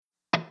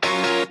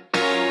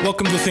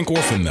Welcome to Think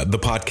Orphan, the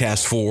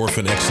podcast for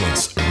orphan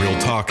excellence. Real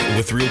talk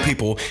with real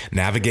people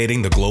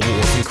navigating the global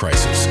orphan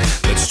crisis.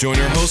 Let's join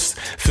our hosts,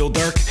 Phil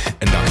Dark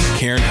and Dr.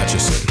 Karen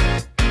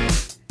Hutchison.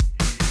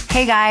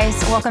 Hey guys,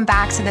 welcome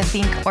back to the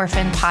Think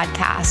Orphan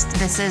podcast.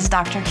 This is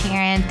Dr.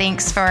 Karen.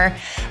 Thanks for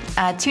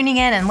tuning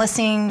in and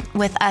listening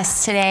with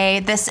us today.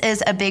 This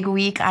is a big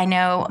week. I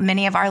know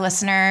many of our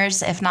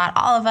listeners, if not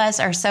all of us,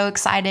 are so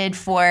excited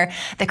for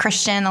the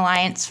Christian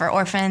Alliance for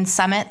Orphans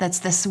Summit that's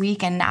this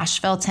week in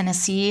Nashville,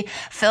 Tennessee.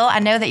 Phil, I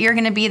know that you're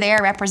going to be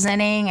there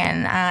representing,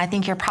 and I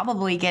think you're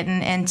probably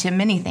getting into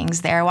many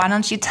things there. Why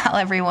don't you tell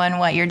everyone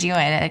what you're doing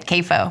at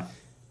CAFO?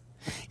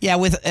 Yeah,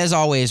 as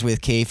always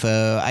with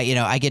CAFO,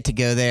 I get to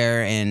go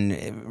there and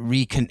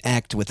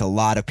reconnect with a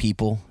lot of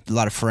people, a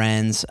lot of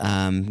friends,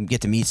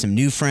 get to meet some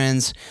new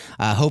friends,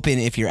 hoping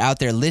if you're out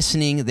there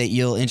listening that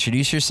you'll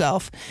introduce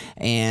yourself.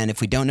 And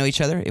if we don't know each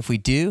other, if we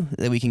do,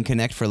 that we can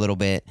connect for a little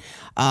bit.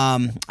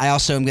 I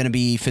also am going to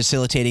be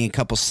facilitating a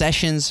couple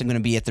sessions. I'm going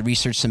to be at the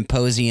Research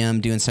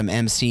Symposium doing some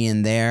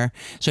MCing there.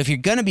 So if you're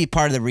going to be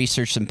part of the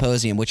Research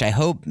Symposium, which I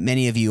hope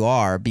many of you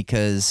are,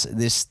 because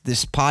this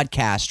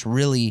podcast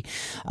really...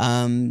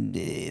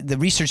 the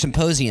Research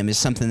Symposium is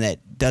something that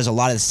does a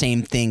lot of the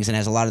same things and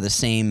has a lot of the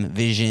same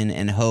vision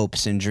and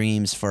hopes and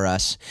dreams for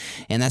us,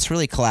 and that's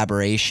really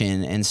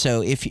collaboration. And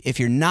so if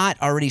you're not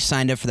already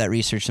signed up for that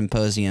Research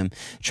Symposium,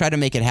 try to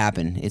make it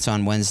happen. It's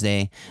on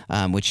Wednesday,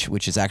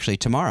 which is actually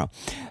tomorrow.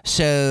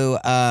 So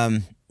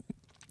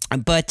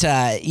But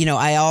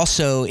I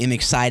also am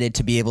excited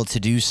to be able to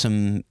do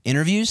some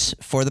interviews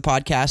for the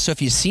podcast. So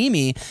if you see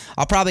me,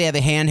 I'll probably have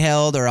a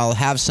handheld, or I'll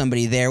have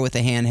somebody there with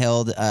a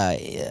handheld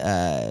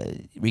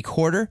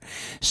recorder,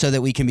 so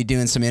that we can be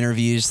doing some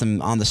interviews,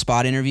 some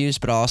on-the-spot interviews.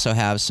 But I'll also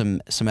have some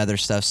other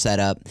stuff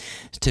set up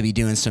to be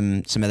doing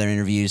some other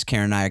interviews.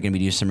 Karen and I are going to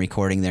be doing some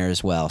recording there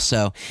as well.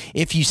 So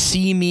if you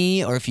see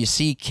me or if you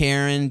see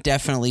Karen,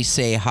 definitely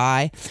say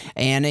hi.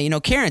 And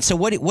Karen, so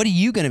what are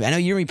you going to be? I know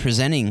you're going to be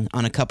presenting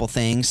on a couple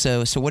things.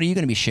 So what are you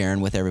going to be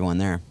sharing with everyone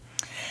there?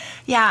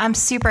 Yeah, I'm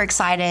super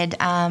excited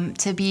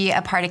to be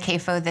a part of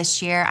CAFO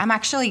this year. I'm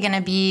actually going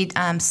to be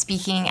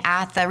speaking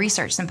at the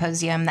Research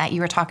Symposium that you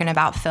were talking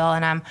about, Phil,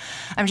 and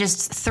I'm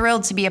just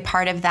thrilled to be a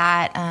part of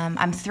that.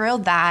 I'm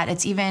thrilled that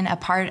it's even a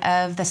part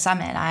of the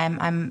summit.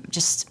 I'm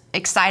just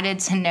excited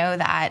to know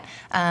that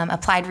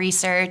applied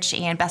research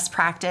and best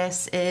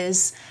practice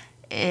is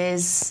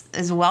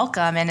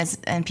welcome,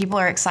 and people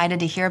are excited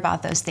to hear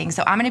about those things.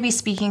 So I'm going to be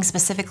speaking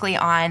specifically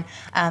on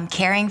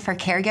caring for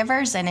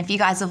caregivers. And if you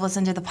guys have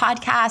listened to the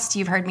podcast,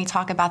 you've heard me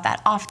talk about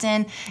that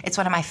often. It's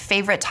one of my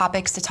favorite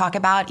topics to talk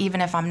about.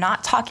 Even if I'm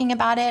not talking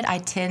about it, I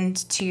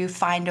tend to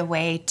find a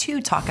way to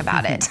talk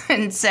about it.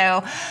 And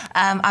so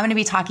I'm going to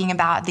be talking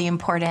about the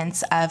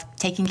importance of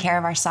taking care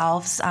of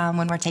ourselves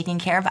when we're taking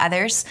care of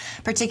others,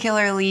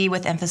 particularly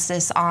with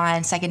emphasis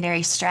on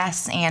secondary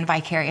stress and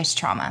vicarious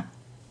trauma.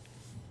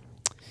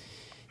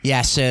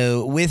 Yeah,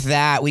 so with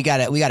that, we got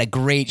a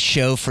great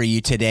show for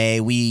you today.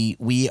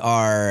 We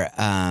are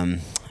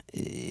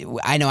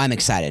I know I'm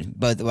excited,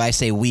 but when I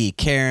say we,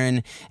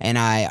 Karen and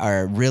I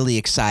are really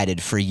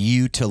excited for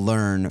you to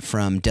learn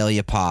from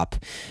Delia Pop.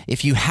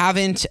 If you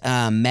haven't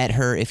met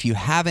her, if you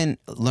haven't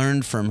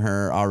learned from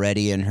her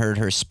already and heard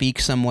her speak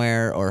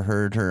somewhere or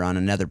heard her on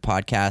another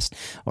podcast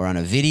or on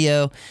a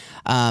video,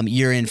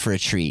 you're in for a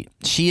treat.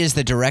 She is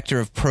the Director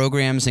of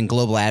Programs and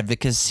Global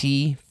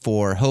Advocacy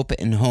for Hope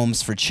and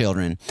Homes for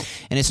Children.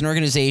 And it's an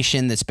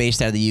organization that's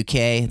based out of the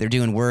UK. They're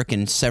doing work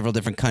in several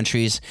different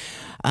countries.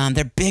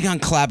 They're big on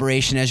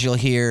collaboration, as you'll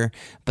hear,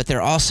 but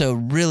they're also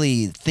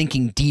really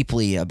thinking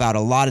deeply about a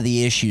lot of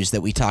the issues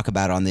that we talk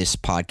about on this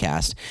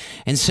podcast.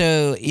 And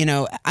so,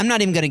 I'm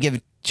not even going to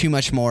give too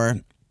much more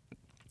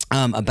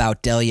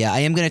about Delia.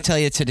 I am going to tell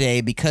you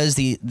today, because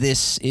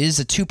this is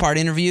a two-part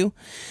interview,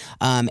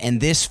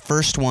 and this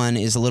first one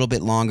is a little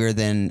bit longer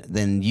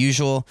than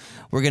usual.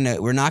 We're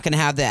not going to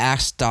have the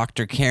Ask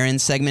Dr. Karen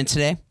segment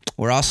today.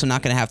 We're also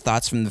not going to have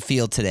thoughts from the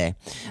field today.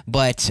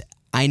 But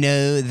I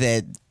know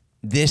that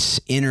this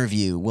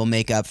interview will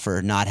make up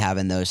for not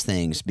having those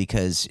things,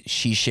 because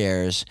she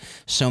shares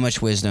so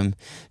much wisdom,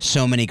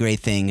 so many great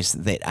things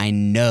that I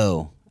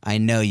know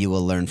you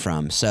will learn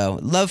from. So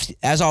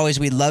as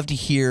always, we'd love to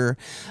hear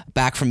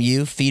back from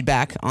you,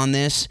 feedback on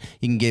this.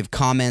 You can give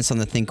comments on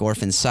the Think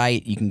Orphan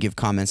site. You can give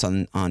comments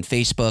on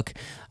Facebook.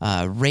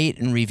 Rate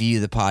and review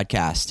the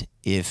podcast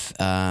if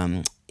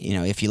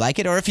you like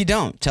it, or if you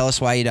don't, tell us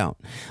why you don't.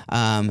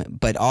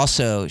 But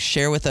also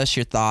share with us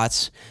your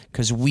thoughts,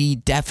 because we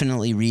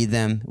definitely read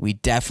them. We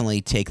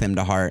definitely take them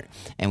to heart,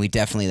 and we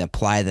definitely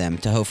apply them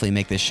to hopefully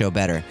make this show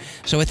better.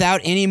 So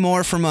without any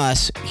more from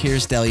us,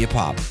 here's Delia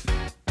Pop.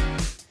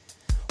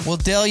 Well,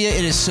 Delia,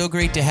 it is so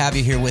great to have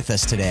you here with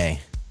us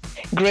today.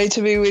 Great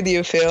to be with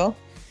you, Phil.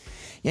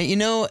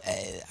 Yeah,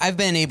 I've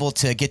been able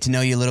to get to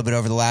know you a little bit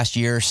over the last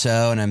year or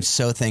so, and I'm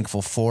so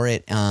thankful for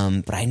it.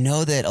 But I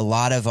know that a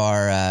lot of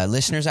our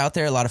listeners out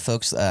there, a lot of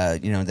folks,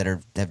 that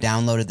have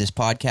downloaded this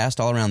podcast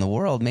all around the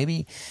world,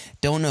 maybe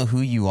don't know who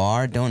you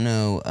are, don't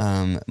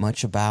know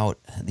much about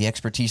the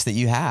expertise that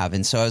you have.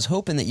 And so I was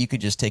hoping that you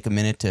could just take a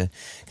minute to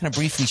kind of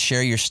briefly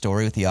share your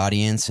story with the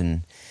audience,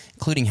 and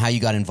including how you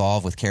got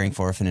involved with caring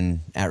for orphan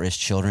and at-risk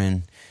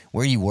children,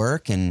 where you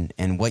work, and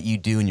what you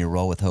do in your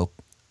role with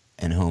Hope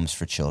and Homes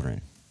for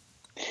Children.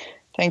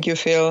 Thank you,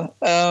 Phil.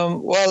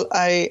 Well,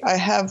 I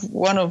have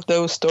one of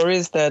those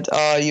stories that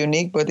are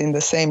unique, but in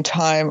the same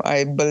time,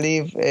 I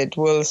believe it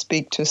will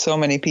speak to so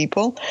many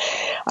people.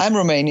 I'm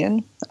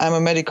Romanian. I'm a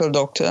medical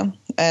doctor,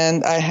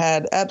 and I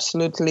had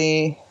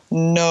absolutely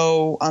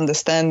no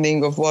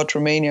understanding of what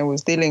Romania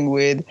was dealing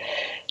with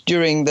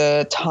during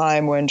the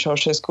time when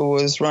Ceausescu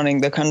was running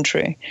the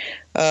country.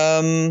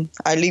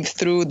 I lived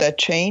through that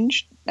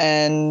change,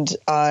 and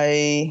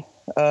I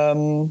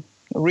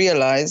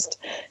realized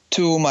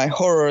to my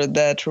horror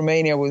that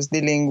Romania was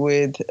dealing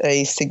with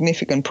a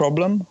significant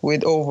problem,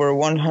 with over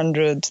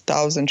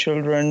 100,000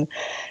 children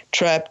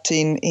trapped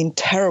in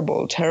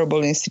terrible,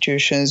 terrible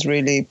institutions,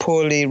 really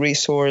poorly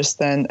resourced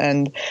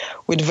and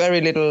with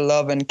very little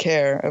love and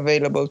care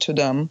available to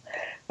them.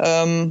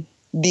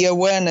 The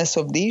awareness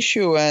of the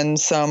issue and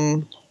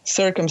some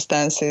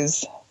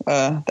circumstances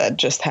that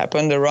just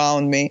happened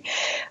around me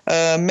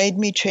made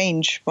me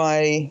change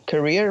my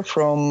career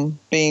from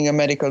being a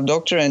medical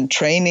doctor and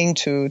training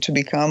to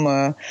become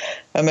a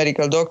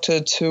medical doctor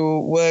to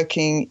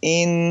working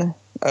in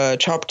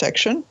child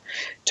protection,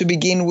 to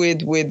begin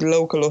with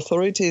local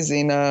authorities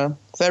in a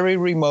very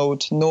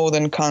remote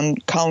northern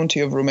county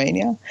of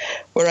Romania,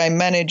 where I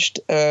managed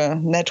a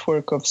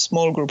network of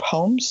small group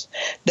homes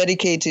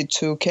dedicated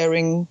to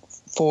caring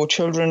for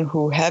children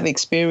who have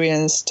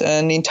experienced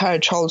an entire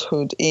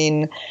childhood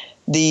in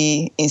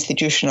the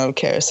institutional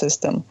care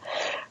system.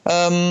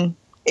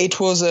 It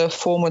was a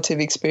formative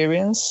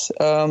experience.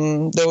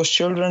 Those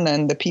children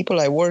and the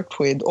people I worked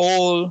with,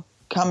 all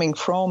coming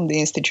from the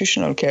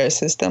institutional care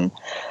system,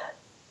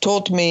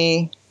 taught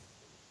me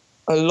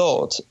a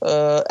lot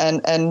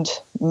and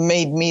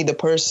made me the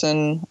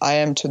person I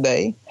am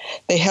today.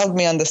 They helped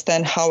me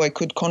understand how I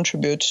could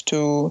contribute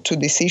to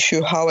this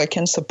issue, how I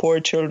can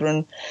support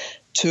children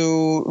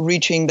to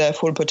reaching their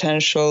full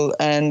potential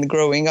and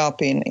growing up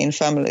in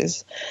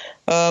families.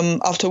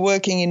 After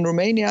working in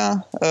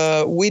Romania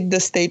with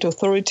the state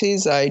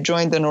authorities, I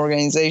joined an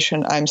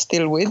organization I'm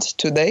still with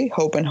today,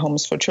 Hope and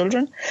Homes for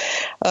Children.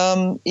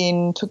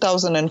 In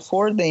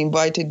 2004, they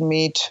invited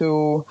me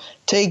to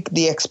take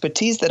the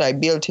expertise that I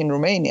built in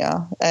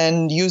Romania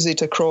and use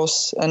it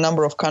across a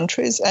number of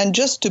countries. And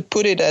just to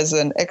put it as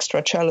an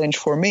extra challenge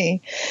for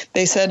me,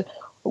 they said,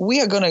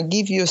 we are going to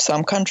give you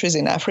some countries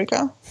in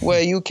Africa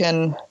where you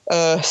can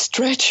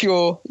stretch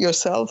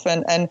yourself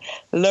and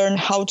learn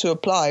how to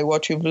apply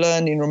what you've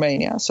learned in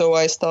Romania. So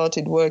I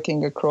started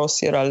working across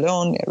Sierra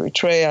Leone,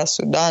 Eritrea,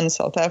 Sudan,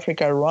 South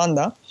Africa,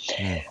 Rwanda,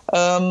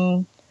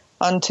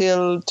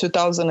 until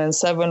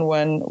 2007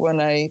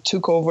 when I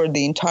took over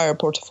the entire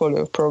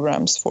portfolio of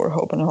programs for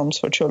Hope and Homes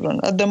for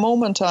Children. At the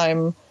moment,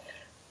 I'm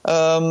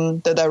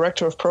the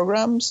Director of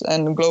Programs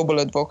and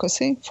Global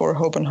Advocacy for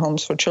Hope and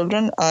Homes for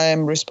Children. I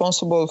am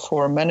responsible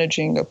for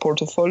managing a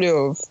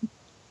portfolio of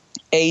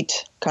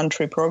 8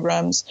 country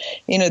programs,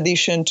 in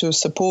addition to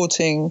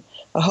supporting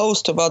a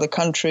host of other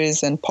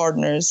countries and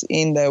partners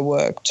in their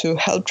work to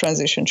help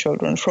transition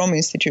children from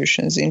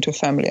institutions into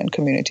family and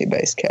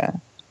community-based care.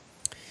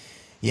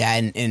 Yeah,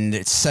 and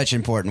it's such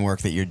important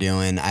work that you're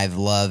doing. I've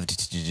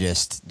loved to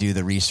just do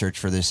the research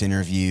for this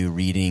interview,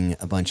 reading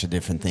a bunch of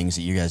different things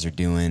that you guys are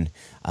doing,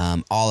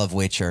 all of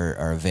which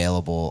are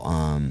available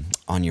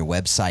on your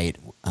website.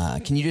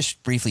 Can you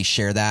just briefly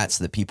share that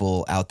so that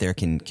people out there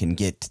can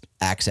get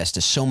access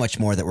to so much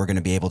more that we're going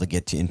to be able to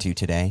get into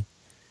today?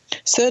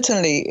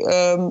 Certainly.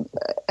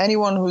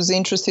 Anyone who's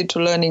interested to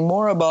learning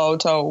more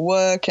about our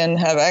work and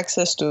have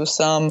access to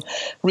some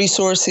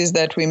resources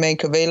that we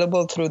make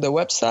available through the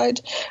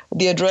website,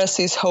 the address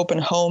is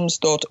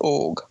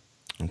hopeandhomes.org.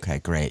 Okay,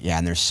 great. Yeah,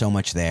 and there's so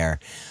much there.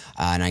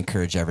 And I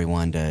encourage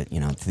everyone to,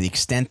 to the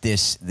extent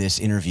this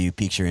interview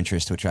piques your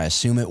interest, which I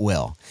assume it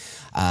will,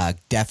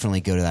 definitely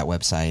go to that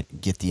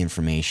website, get the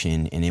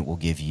information, and it will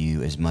give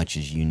you as much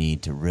as you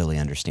need to really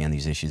understand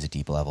these issues at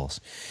deep levels.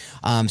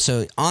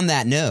 So on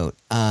that note,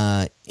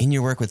 in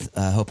your work with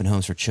Hope and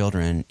Homes for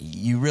Children,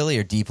 you really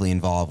are deeply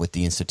involved with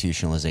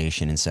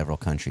deinstitutionalization in several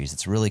countries.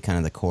 It's really kind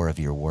of the core of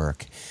your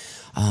work.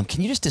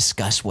 Can you just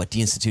discuss what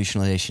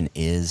deinstitutionalization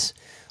is,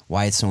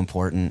 why it's so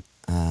important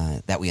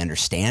that we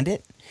understand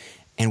it,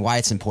 and why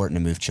it's important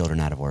to move children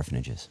out of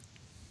orphanages?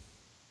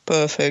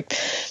 Perfect.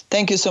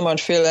 Thank you so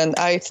much, Phil. And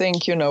I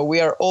think,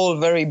 we are all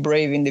very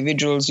brave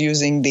individuals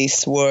using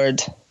this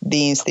word,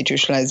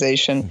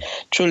 deinstitutionalization.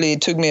 Truly,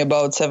 it took me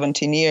about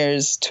 17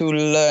 years to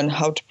learn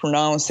how to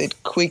pronounce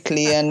it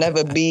quickly and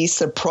never be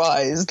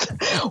surprised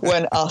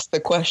when asked the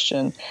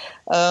question.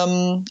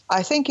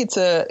 I think it's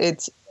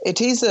It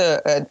is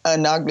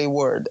an ugly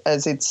word,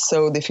 as it's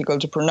so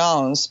difficult to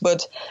pronounce,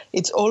 but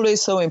it's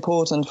always so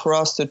important for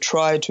us to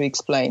try to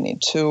explain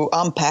it, to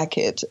unpack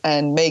it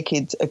and make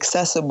it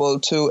accessible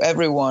to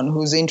everyone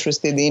who's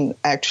interested in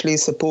actually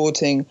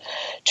supporting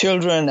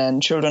children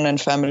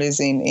and families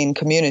in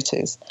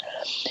communities.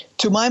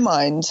 To my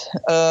mind,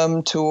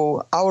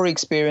 to our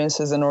experience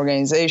as an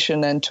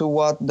organization and to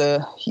what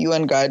the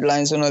UN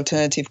guidelines on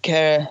alternative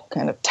care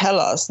kind of tell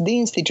us,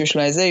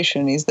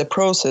 deinstitutionalization is the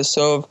process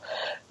of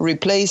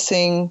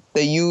replacing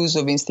the use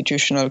of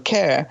institutional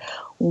care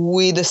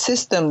with a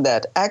system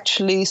that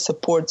actually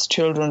supports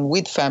children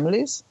with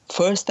families,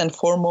 first and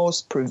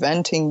foremost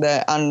preventing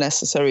the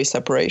unnecessary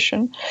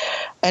separation.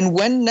 And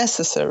when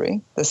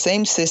necessary, the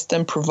same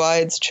system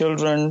provides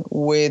children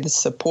with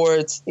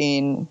supports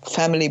in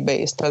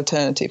family-based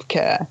alternative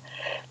care.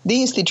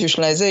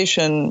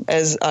 Deinstitutionalization,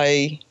 as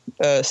I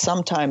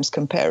sometimes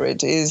compare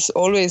it, is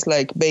always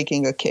like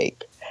baking a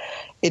cake.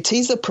 It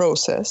is a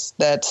process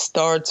that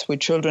starts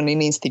with children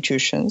in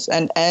institutions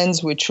and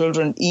ends with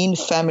children in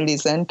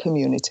families and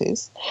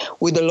communities,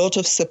 with a lot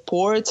of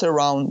support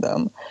around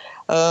them.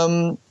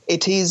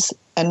 It is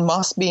and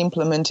must be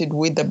implemented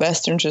with the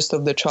best interest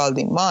of the child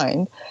in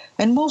mind.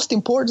 And most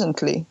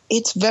importantly,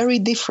 it's very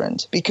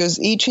different because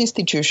each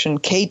institution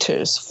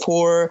caters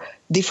for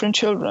different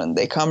children.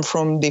 They come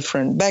from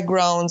different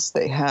backgrounds,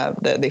 they have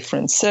the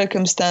different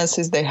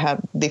circumstances, they have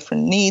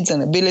different needs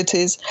and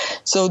abilities.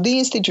 So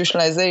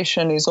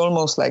deinstitutionalization is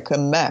almost like a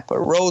map, a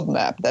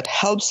roadmap that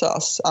helps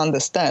us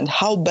understand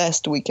how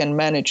best we can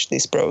manage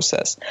this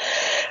process.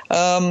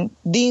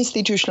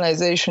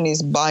 Deinstitutionalization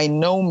is by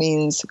no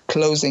means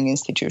closing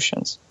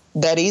institutions.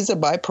 That is a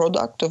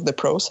byproduct of the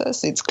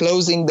process. It's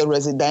closing the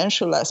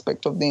residential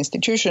aspect of the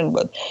institution,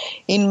 but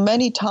in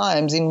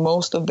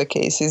most of the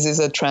cases, is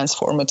a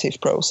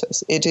transformative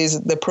process. It is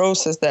the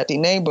process that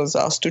enables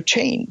us to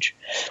change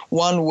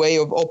one way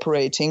of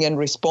operating and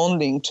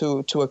responding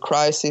to a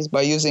crisis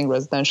by using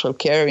residential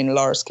care in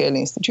large-scale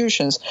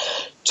institutions,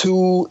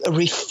 to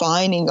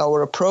refining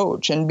our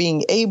approach and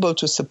being able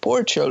to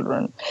support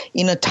children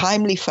in a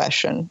timely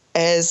fashion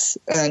as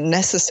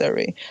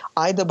necessary,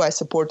 either by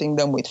supporting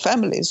them with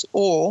families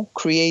or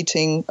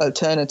creating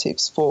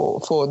alternatives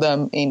for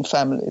them in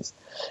families.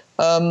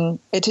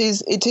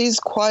 It is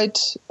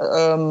quite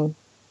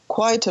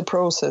a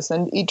process,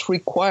 and it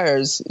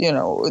requires,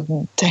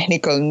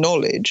 technical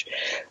knowledge,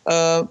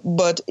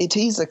 but it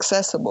is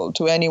accessible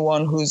to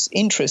anyone who's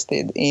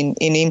interested in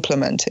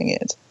implementing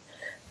it.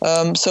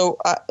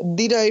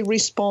 Did I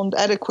respond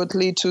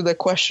adequately to the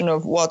question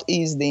of what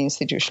is the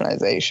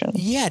institutionalization?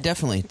 Yeah,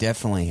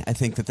 definitely. I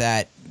think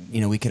that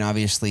we can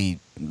obviously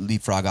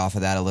leapfrog off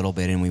of that a little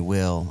bit, and we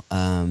will.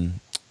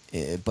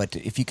 But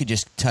if you could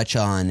just touch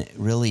on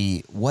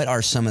really what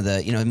are some of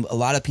the, a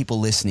lot of people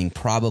listening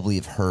probably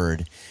have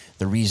heard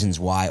the reasons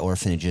why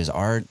orphanages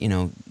aren't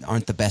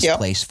the best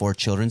place for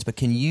children. But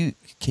can you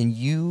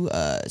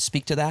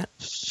speak to that?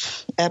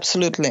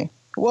 Absolutely.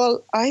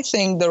 Well, I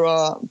think there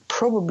are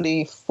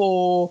probably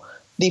 4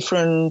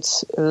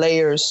 different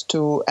layers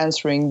to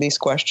answering this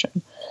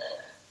question.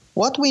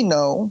 What we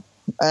know,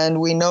 and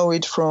we know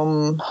it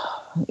from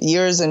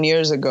years and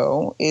years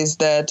ago, is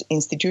that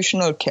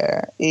institutional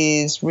care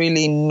is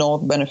really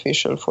not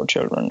beneficial for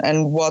children.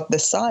 And what the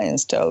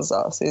science tells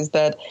us is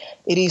that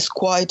it is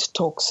quite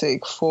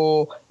toxic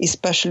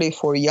especially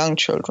for young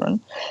children.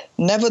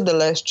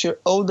 Nevertheless,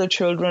 older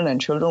children and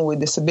children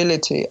with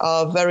disability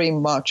are very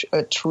much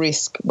at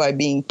risk by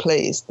being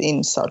placed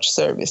in such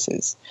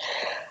services.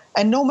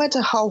 And no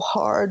matter how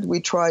hard we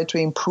try to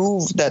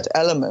improve that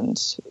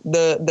element,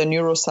 the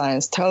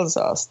neuroscience tells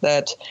us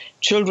that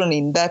children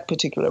in that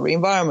particular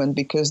environment,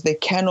 because they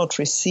cannot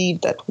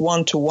receive that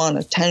one-to-one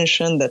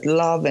attention, that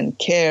love and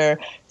care,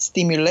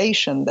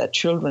 stimulation that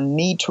children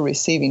need to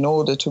receive in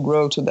order to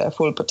grow to their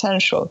full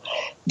potential,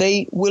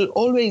 they will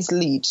always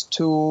lead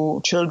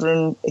to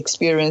children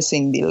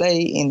experiencing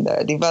delay in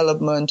their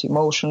development,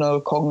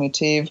 emotional,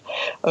 cognitive,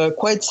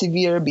 quite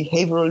severe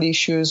behavioral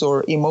issues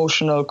or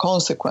emotional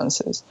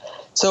consequences.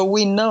 So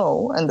we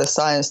know, and the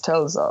science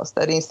tells us,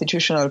 that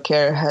institutional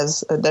care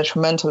has a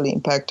detrimental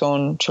impact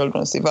on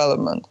children's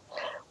development.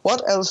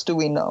 What else do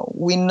we know?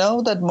 We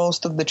know that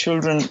most of the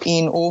children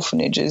in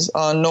orphanages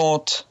are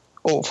not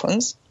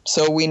orphans.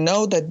 So we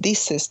know that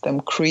this system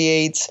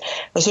creates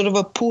a sort of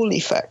a pull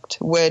effect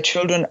where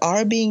children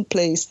are being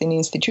placed in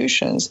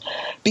institutions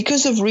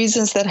because of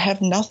reasons that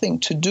have nothing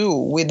to do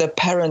with the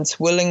parents'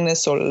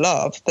 willingness or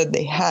love that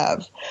they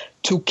have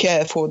to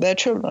care for their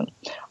children.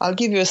 I'll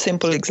give you a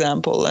simple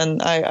example.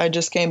 And I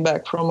just came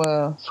back from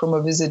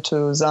a visit to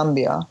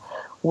Zambia,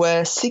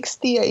 where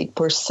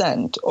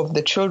 68% of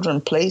the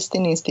children placed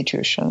in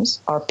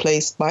institutions are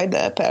placed by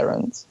their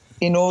parents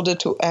in order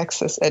to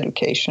access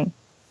education.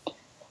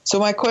 So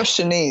my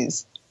question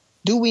is,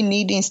 do we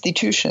need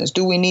institutions?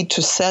 Do we need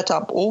to set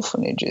up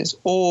orphanages?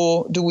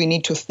 Or do we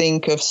need to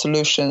think of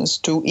solutions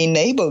to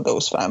enable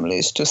those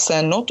families to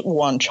send not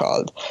one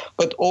child,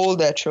 but all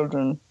their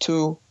children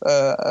to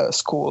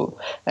school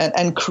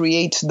and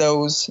create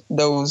those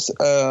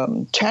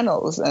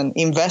channels and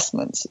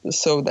investments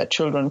so that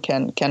children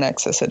can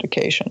access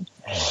education?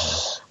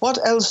 What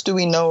else do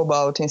we know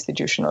about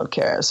institutional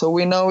care? So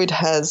we know it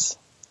has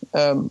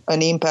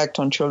an impact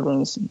on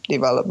children's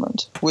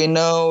development. We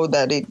know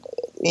that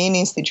in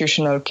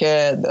institutional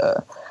care,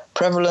 the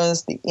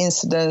prevalence, the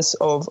incidence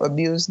of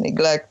abuse,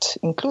 neglect,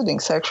 including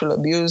sexual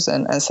abuse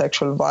and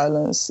sexual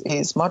violence,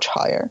 is much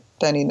higher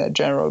than in a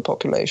general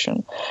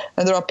population.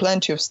 And there are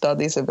plenty of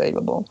studies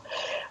available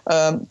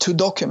to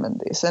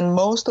document this. And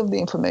most of the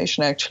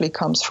information actually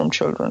comes from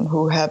children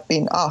who have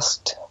been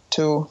asked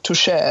to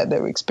share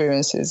their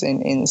experiences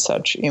in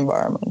such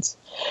environments.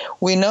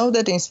 We know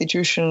that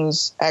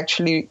institutions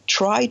actually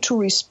try to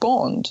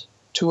respond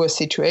to a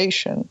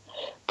situation,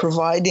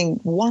 providing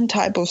one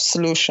type of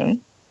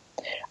solution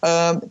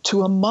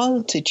to a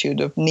multitude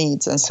of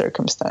needs and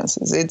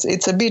circumstances.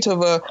 It's a bit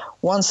of a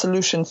one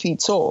solution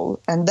fits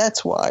all, and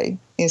that's why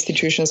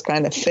institutions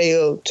kind of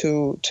fail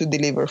to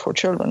deliver for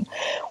children.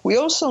 We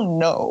also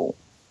know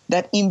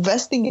that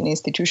investing in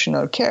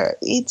institutional care,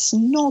 it's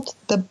not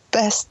the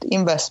best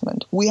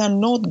investment. We are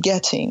not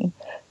getting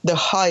the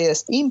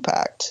highest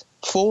impact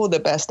for the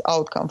best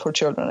outcome for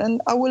children.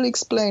 And I will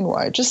explain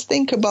why. Just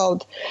think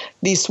about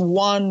this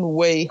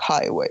one-way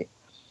highway.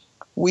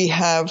 We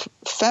have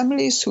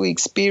families who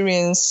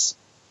experience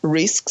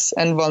risks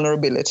and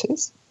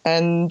vulnerabilities,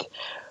 and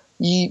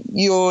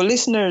your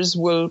listeners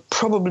will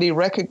probably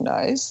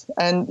recognize,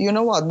 and you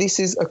know what, this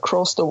is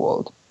across the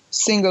world.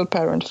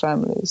 Single-parent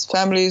families,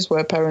 families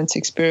where parents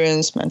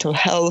experience mental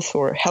health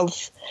or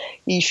health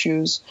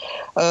issues,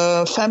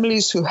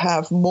 families who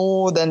have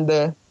more than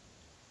the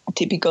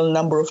typical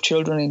number of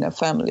children in a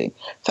family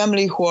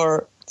who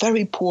are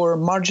very poor,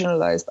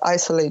 marginalized,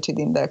 isolated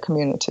in their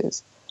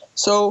communities.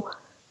 So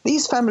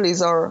these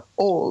families are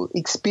all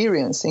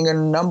experiencing a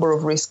number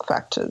of risk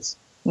factors.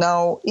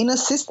 Now, in a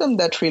system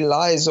that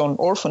relies on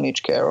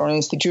orphanage care or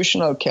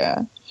institutional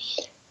care,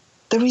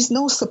 there is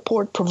no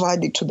support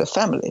provided to the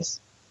families.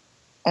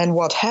 And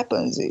what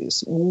happens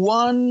is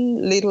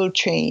one little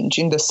change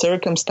in the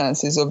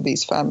circumstances of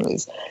these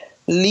families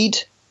lead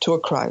to a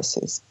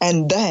crisis.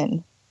 And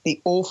then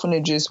the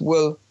orphanages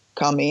will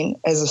come in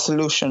as a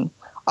solution.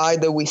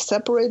 Either we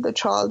separate the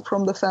child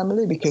from the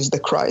family because the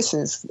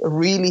crisis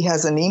really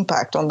has an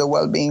impact on the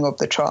well-being of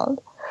the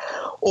child,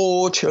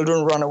 or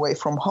children run away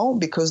from home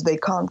because they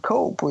can't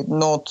cope with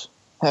not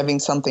having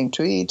something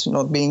to eat,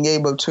 not being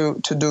able to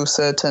do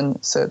certain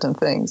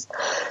things.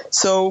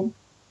 So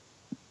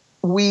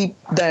we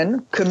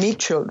then commit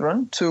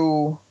children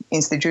to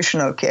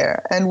institutional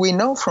care. And we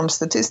know from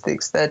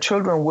statistics that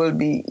children will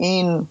be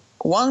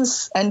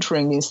once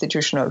entering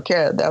institutional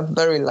care, they're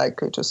very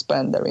likely to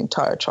spend their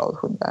entire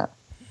childhood there.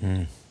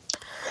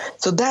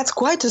 So that's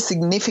quite a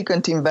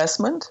significant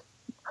investment.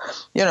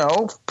 You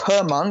know,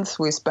 per month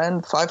we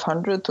spend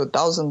 $500 to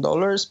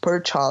 $1,000 per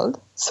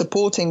child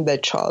supporting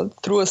that child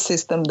through a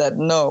system that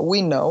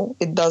we know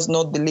it does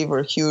not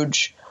deliver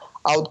huge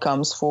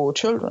outcomes for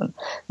children.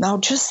 Now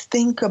just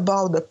think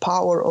about the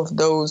power of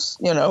those,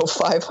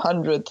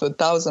 $500 to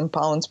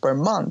 £1,000 per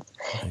month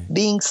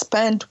being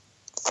spent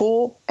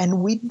for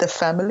and with the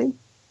family,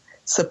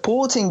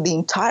 supporting the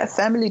entire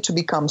family to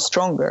become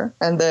stronger,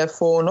 and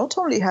therefore not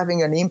only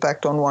having an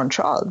impact on one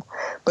child,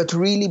 but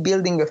really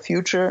building a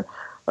future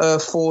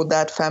for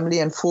that family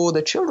and for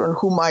the children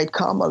who might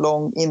come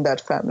along in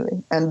that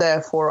family. And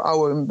therefore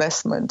our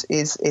investment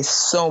is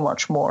so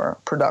much more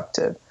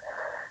productive.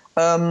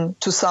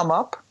 To sum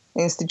up,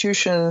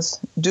 institutions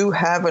do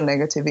have a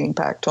negative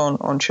impact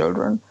on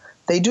children.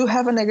 They do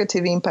have a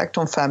negative impact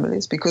on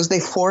families because they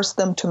force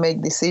them to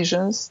make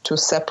decisions to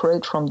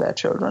separate from their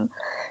children.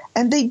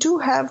 And they do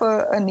have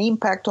an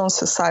impact on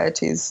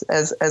societies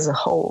as a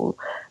whole.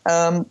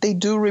 They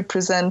do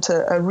represent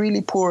a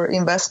really poor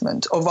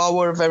investment of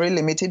our very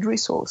limited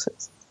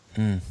resources.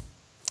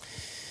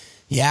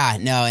 Yeah,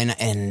 no,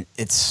 and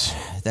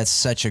that's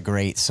such a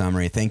great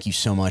summary. Thank you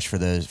so much for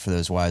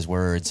those wise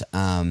words.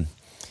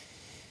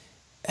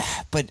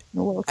 But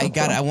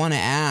I want to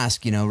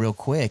ask, real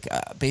quick,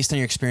 based on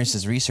your experience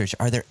as research,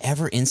 are there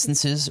ever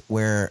instances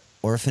where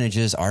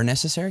orphanages are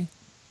necessary?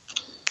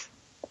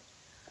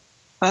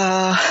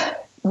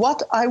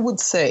 What I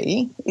would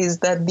say is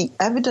that the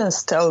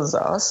evidence tells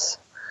us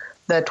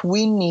that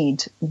we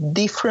need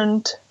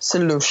different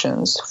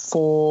solutions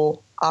for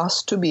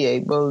us to be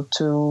able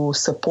to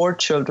support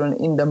children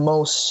in the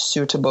most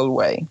suitable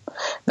way.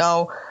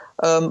 Now,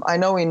 I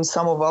know in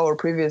some of our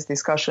previous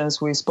discussions,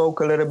 we spoke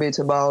a little bit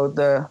about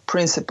the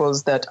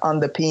principles that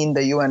underpin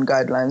the UN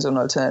guidelines on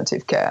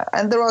alternative care.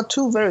 And there are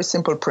two very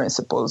simple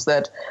principles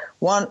that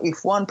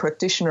if one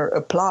practitioner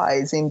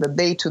applies in the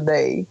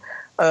day-to-day,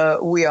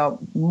 we are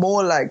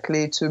more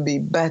likely to be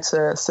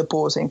better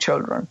supporting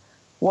children.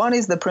 One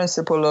is the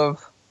principle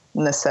of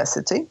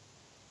necessity.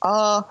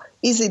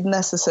 Is it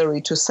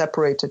necessary to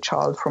separate a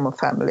child from a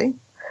family?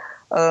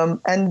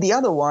 And the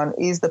other one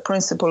is the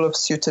principle of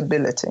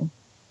suitability.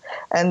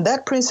 And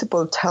that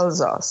principle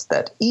tells us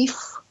that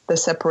if the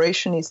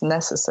separation is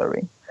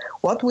necessary,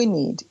 what we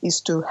need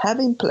is to have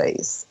in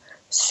place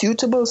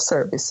suitable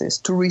services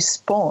to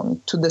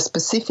respond to the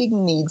specific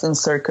needs and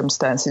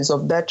circumstances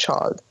of that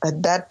child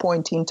at that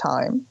point in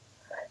time.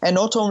 And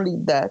not only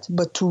that,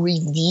 but to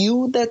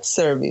review that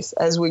service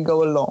as we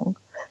go along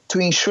to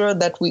ensure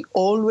that we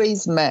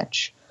always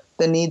match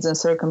the needs and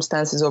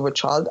circumstances of a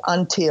child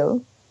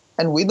until,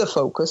 and with the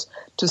focus,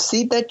 to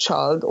see that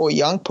child or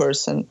young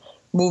person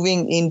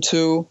moving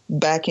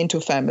back into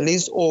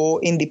families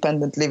or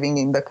independent living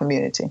in the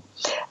community.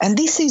 And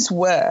this is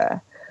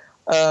where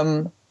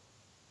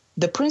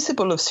the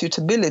principle of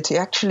suitability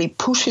actually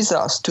pushes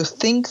us to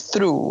think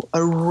through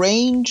a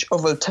range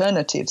of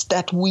alternatives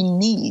that we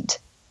need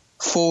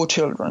for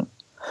children.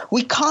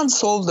 We can't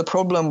solve the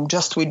problem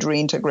just with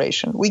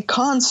reintegration. We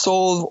can't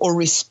solve or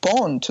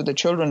respond to the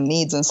children's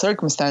needs and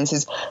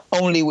circumstances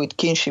only with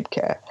kinship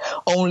care,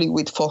 only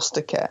with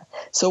foster care.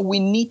 So we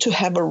need to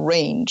have a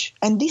range.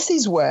 And this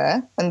is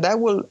where, and I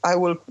will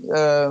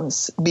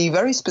be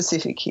very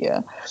specific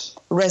here,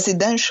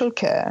 residential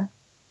care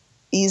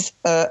is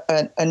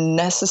a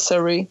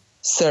necessary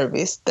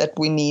service that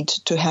we need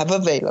to have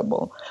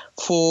available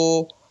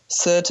for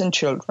certain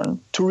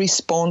children to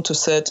respond to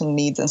certain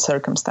needs and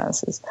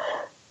circumstances.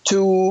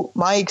 To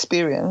my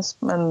experience,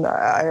 and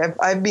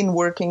I've been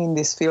working in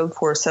this field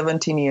for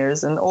 17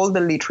 years, and all the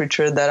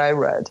literature that I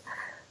read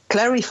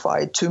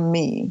clarified to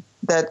me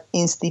that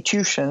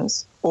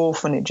institutions,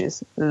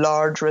 orphanages,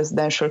 large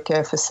residential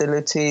care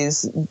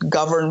facilities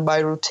governed by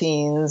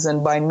routines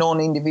and by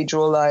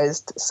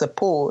non-individualized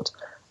support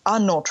are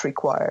not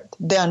required.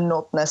 They are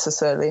not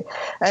necessary.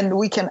 And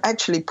we can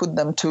actually put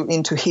them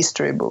into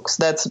history books.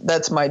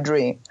 That's my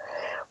dream.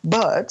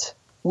 But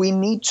we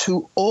need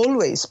to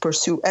always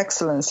pursue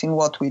excellence in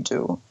what we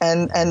do.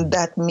 And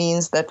that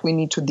means that we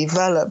need to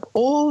develop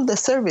all the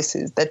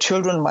services that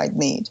children might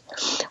need.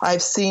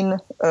 I've seen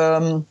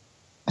I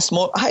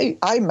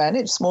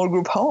managed small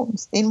group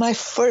homes in my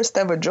first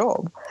ever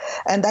job.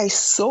 And I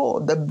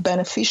saw the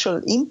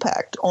beneficial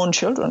impact on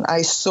children.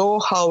 I saw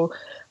how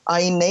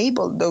I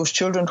enabled those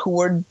children who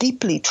were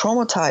deeply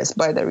traumatized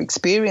by their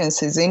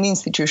experiences in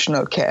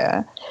institutional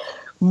care,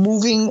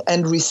 moving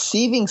and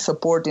receiving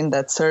support in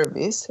that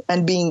service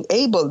and being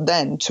able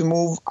then to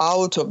move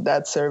out of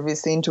that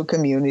service into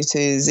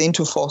communities,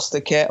 into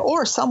foster care,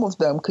 or some of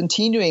them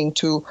continuing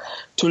to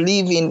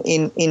live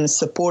in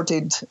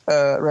supported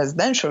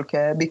residential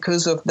care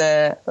because of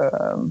their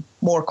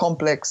more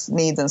complex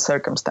needs and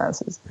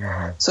circumstances.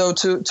 Mm-hmm. So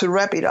to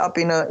wrap it up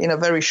in a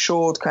very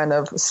short kind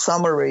of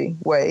summary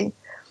way,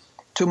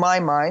 to my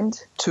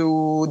mind,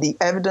 to the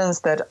evidence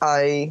that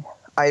I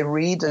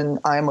read and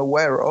I'm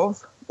aware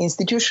of,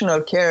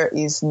 institutional care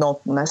is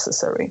not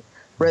necessary.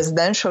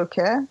 Residential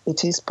care,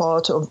 it is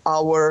part of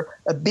our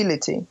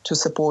ability to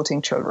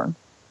supporting children,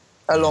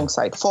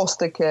 alongside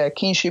foster care,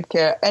 kinship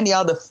care, any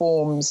other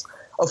forms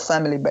of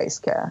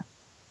family-based care.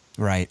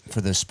 Right,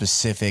 for the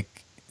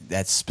specific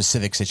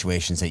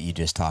situations that you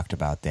just talked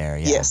about there.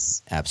 Yeah,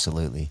 yes.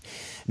 Absolutely.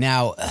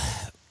 Now,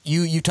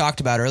 You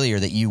talked about earlier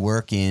that you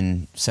work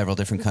in several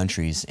different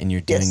countries and you're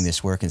doing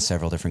this work in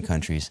several different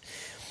countries.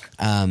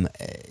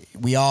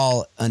 We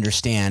all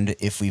understand,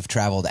 if we've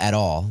traveled at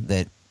all,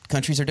 that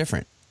countries are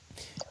different.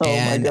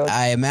 And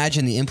I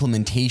imagine the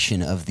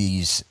implementation of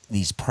these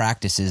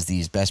practices,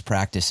 these best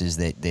practices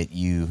that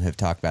you have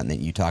talked about and that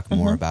you talk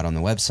more about on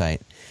the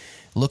website,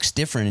 looks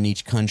different in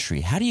each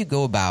country. How do you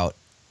go about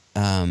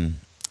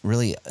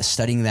really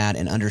studying that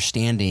and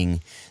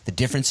understanding the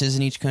differences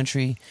in each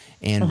country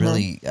and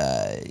really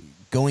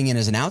going in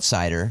as an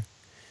outsider,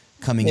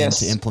 coming in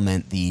to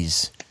implement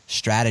these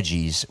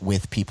strategies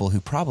with people who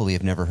probably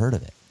have never heard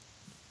of it?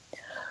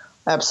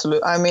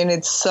 Absolutely. I mean,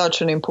 it's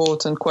such an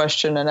important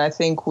question, and I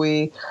think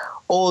we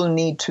all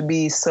need to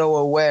be so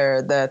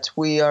aware that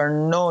we are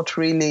not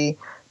really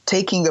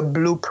taking a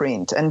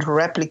blueprint and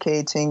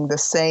replicating the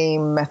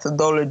same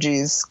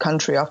methodologies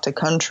country after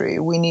country.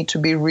 We need to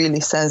be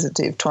really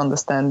sensitive to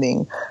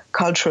understanding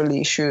cultural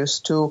issues,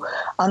 to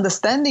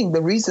understanding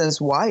the reasons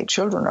why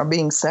children are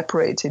being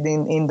separated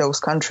in those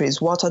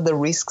countries. What are the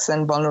risks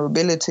and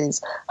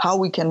vulnerabilities? How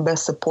we can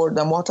best support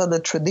them? What are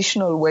the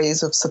traditional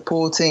ways of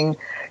supporting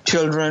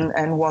children?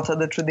 And what are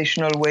the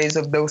traditional ways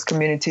of those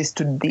communities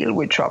to deal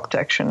with child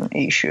protection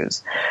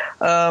issues?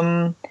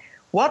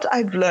 What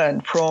I've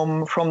learned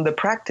from the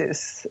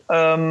practice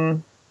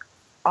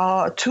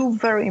are two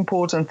very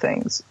important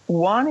things.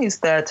 One is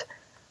that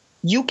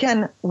you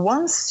can,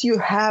 once you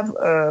have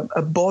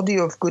a body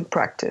of good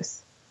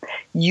practice,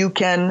 you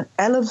can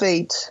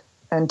elevate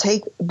and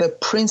take the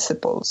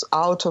principles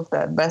out of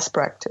that best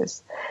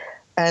practice,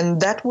 and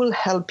that will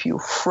help you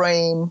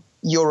frame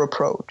your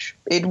approach.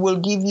 It will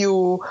give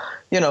you,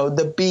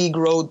 the big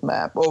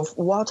roadmap of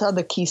what are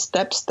the key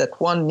steps that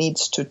one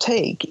needs to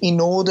take in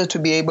order to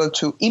be able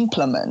to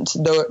implement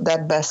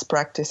that best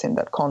practice in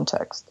that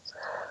context.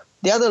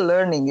 The other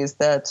learning is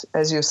that,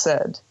 as you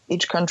said,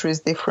 each country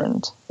is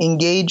different.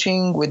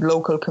 Engaging with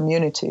local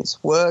communities,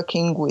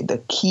 working with the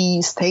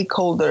key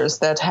stakeholders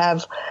that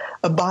have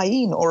a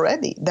buy-in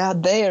already, they are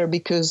there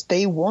because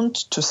they want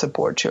to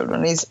support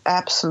children, is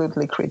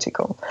absolutely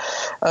critical.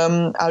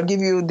 I'll give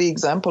you the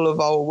example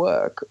of our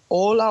work.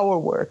 All our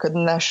work at the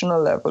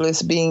national level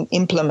is being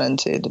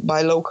implemented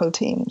by local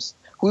teams.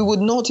 We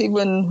would not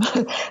even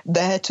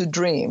dare to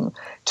dream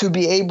to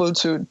be able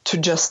to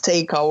just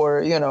take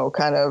our,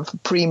 kind of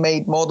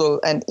pre-made model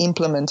and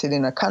implement it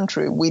in a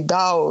country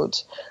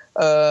without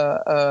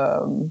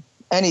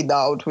any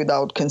doubt,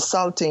 without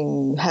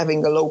consulting,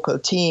 having a local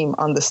team,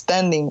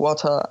 understanding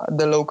what are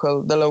the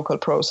local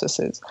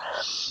processes.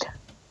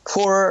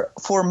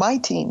 For my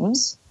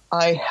teams,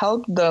 I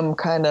help them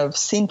kind of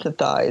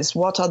synthesize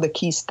what are the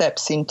key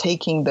steps in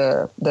taking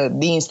the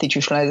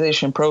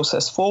deinstitutionalization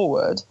process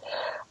forward.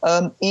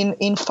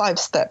 In 5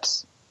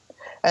 steps.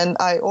 And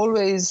I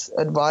always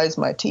advise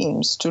my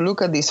teams to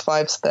look at these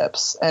 5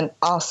 steps and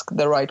ask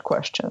the right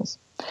questions.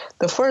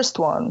 The first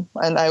one,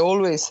 and I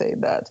always say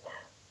that,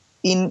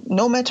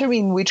 no matter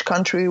in which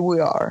country we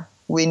are,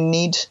 we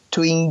need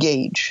to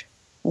engage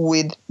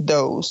with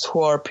those who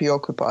are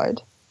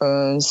preoccupied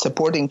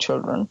supporting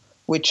children,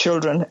 with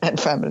children and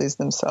families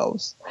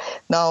themselves.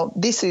 Now,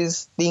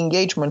 the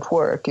engagement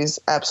work is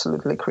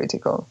absolutely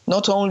critical,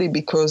 not only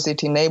because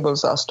it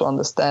enables us to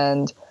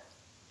understand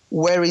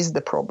where is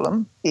the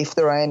problem, if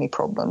there are any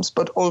problems,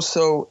 but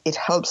also it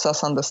helps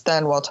us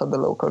understand what are the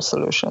local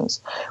solutions,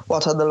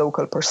 what are the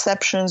local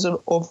perceptions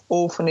of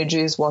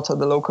orphanages, what are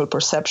the local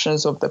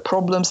perceptions of the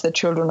problems that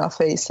children are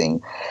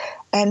facing.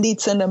 And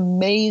it's an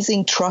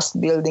amazing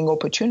trust-building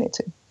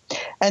opportunity.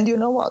 And you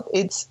know what?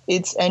 It's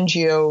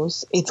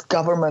NGOs, it's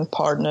government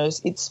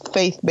partners, it's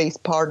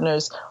faith-based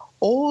partners,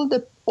 all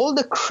the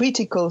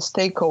critical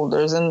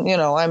stakeholders, and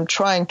I'm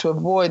trying to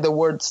avoid the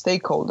word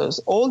stakeholders,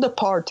 all the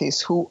parties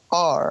who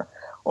are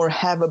or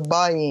have a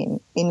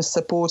buy-in in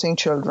supporting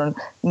children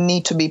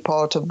need to be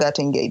part of that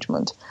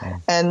engagement.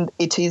 And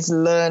it is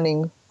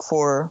learning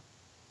for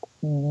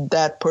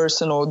that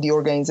person or the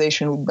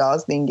organization who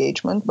does the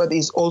engagement, but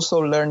is also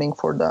learning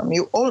for them.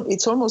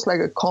 It's almost like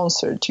a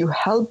concert. You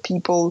help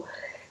people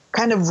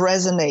kind of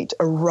resonate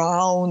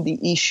around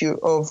the issue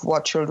of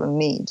what children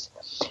need.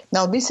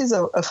 Now, this is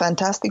a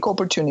fantastic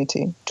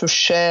opportunity to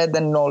share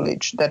the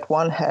knowledge that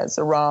one has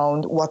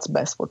around what's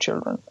best for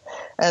children.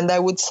 And I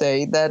would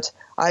say that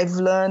I've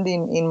learned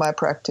in my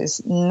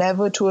practice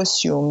never to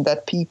assume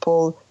that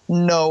people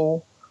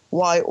know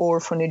why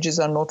orphanages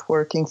are not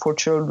working for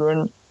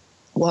children,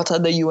 what are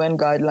the UN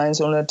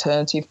guidelines on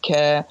alternative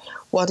care,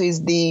 what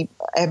is the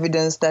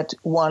evidence that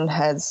one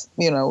has,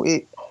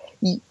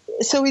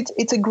 so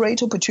it's a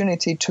great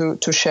opportunity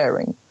to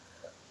sharing.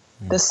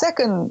 The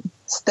second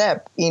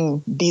step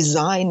in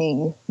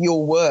designing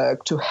your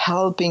work to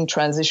helping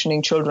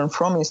transitioning children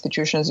from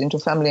institutions into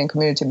family and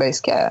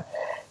community-based care,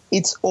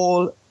 it's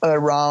all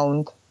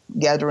around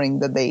gathering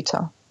the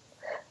data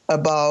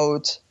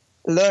about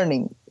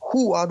learning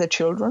who are the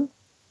children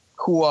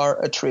who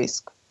are at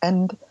risk.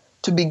 And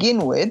to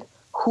begin with,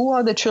 who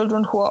are the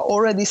children who are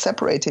already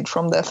separated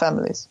from their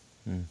families?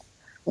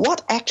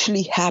 What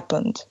actually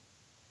happened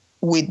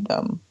with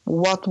them?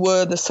 What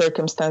were the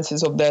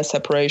circumstances of their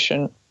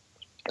separation?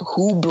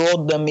 Who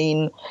brought them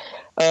in?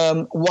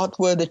 What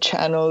were the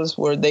channels?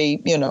 Were they,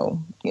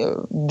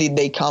 did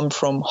they come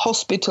from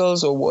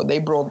hospitals, or were they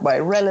brought by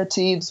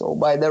relatives or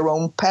by their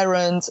own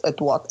parents?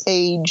 At what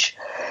age?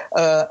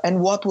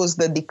 And what was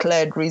the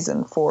declared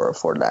reason for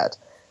that?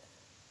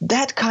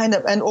 That kind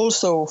of, and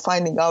also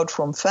finding out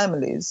from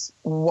families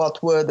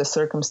what were the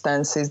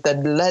circumstances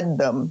that led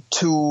them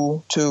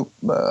to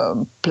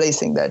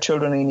placing their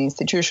children in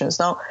institutions.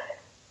 Now,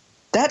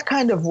 that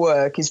kind of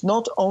work is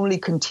not only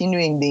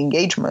continuing the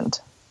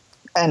engagement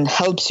and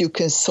helps you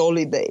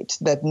consolidate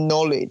that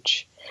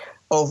knowledge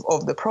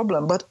of the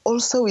problem, but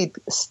also it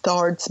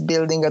starts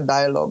building a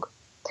dialogue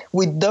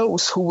with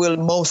those who will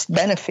most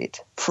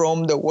benefit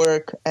from the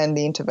work and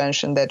the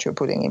intervention that you're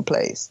putting in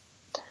place.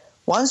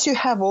 Once you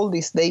have all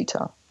this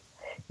data,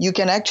 you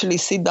can actually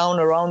sit down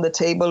around the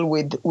table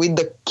with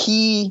the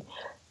key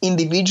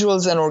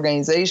individuals and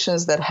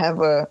organizations that have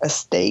a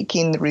stake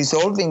in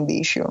resolving the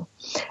issue,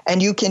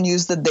 and you can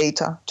use the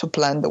data to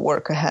plan the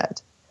work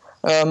ahead.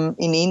 In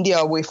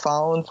India, we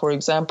found, for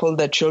example,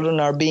 that children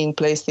are being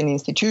placed in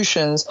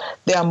institutions.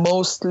 They are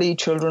mostly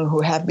children who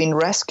have been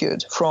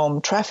rescued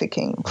from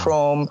trafficking,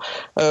 from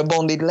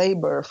bonded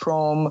labor,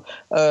 from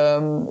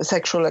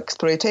sexual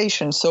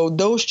exploitation. So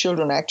those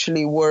children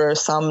actually were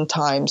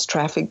sometimes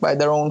trafficked by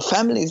their own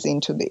families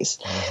into this.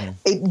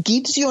 It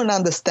gives you an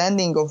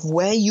understanding of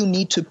where you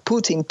need to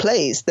put in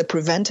place the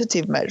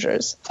preventative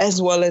measures,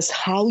 as well as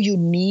how you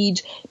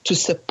need to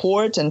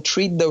support and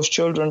treat those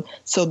children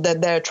so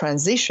that their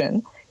transition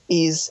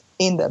is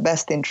in the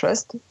best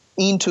interest,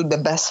 into the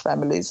best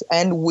families,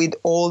 and with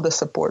all the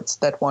supports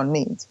that one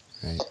needs.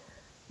 Right.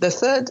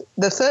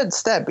 The third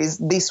step is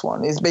this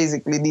one, is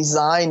basically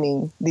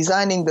designing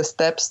the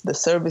steps, the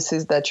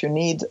services that you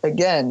need.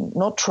 Again,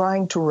 not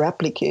trying to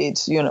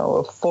replicate,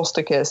 a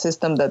foster care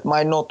system that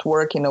might not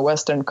work in a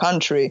Western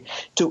country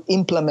to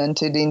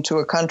implement it into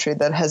a country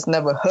that has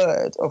never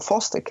heard of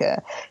foster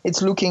care.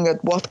 It's looking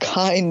at what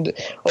kind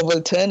of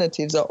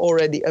alternatives are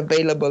already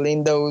available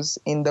in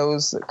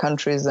those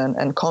countries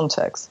and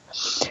contexts.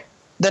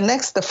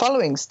 The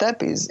following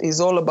step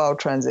is all about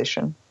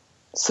transition.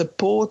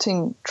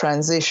 Supporting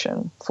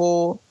transition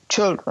for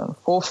children,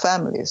 for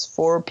families,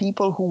 for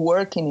people who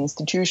work in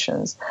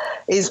institutions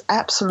is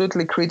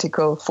absolutely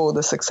critical for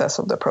the success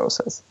of the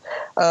process.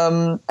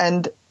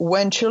 And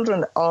when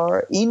children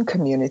are in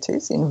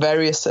communities, in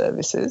various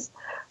services,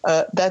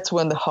 that's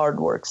when the hard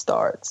work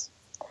starts.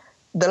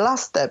 The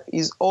last step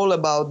is all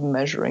about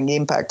measuring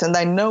impact. And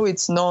I know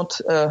it's not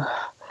a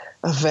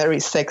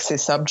very sexy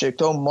subject,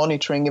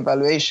 monitoring,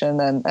 evaluation,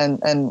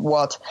 and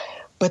what.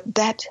 But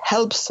that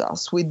helps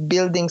us with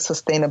building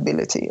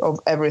sustainability of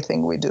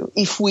everything we do.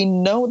 If we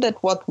know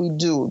that what we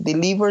do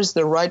delivers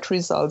the right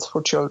results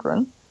for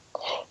children,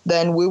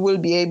 then we will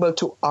be able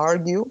to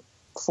argue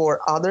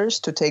for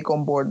others to take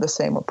on board the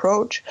same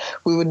approach.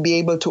 We would be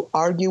able to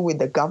argue with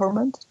the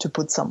government to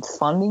put some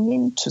funding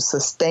in to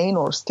sustain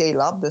or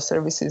scale up the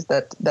services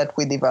that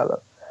we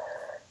develop.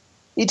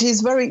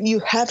 You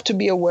have to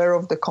be aware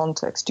of the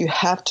context. You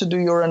have to do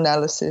your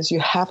analysis. You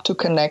have to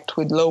connect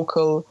with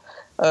local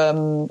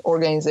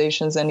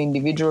organizations and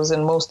individuals,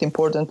 and most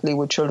importantly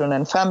with children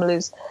and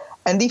families.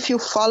 And if you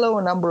follow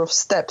a number of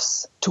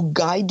steps to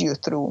guide you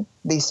through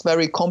this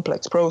very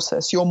complex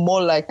process, you're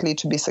more likely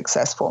to be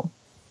successful.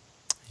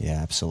 Yeah,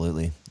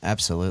 absolutely.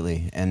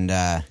 Absolutely. And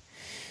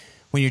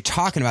when you're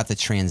talking about the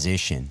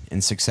transition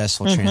and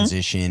successful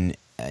transition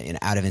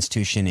out of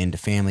institution into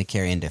family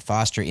care, into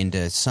foster,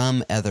 into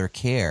some other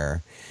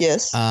care.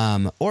 Yes.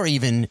 Or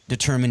even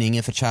determining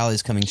if a child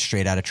is coming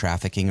straight out of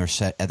trafficking or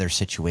other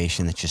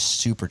situation that's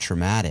just super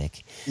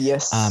traumatic.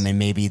 Yes. And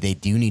maybe they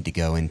do need to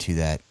go into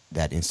that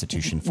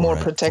institution for more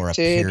a protected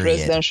period,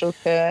 residential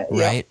care.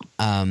 Right?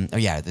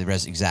 Yeah. The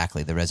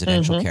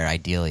residential care,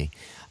 ideally.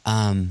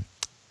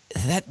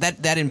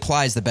 That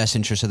implies the best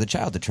interest of the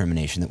child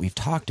determination that we've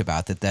talked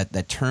about,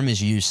 that term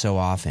is used so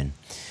often.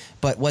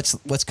 But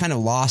what's kind of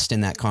lost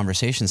in that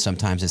conversation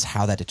sometimes is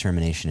how that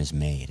determination is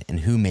made and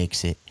who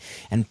makes it.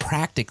 And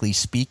practically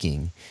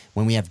speaking,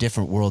 when we have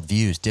different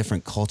worldviews,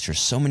 different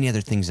cultures, so many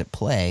other things at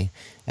play,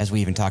 as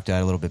we even talked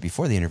about a little bit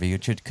before the interview,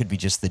 it could be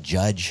just the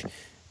judge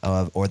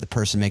or the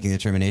person making the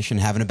determination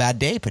having a bad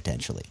day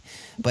potentially.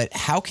 But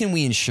how can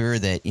we ensure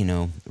that,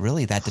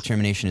 really that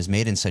determination is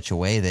made in such a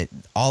way that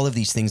all of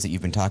these things that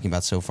you've been talking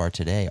about so far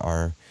today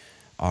are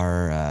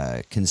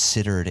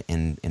considered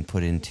and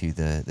put into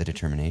the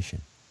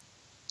determination?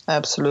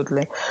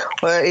 Absolutely.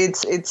 Well,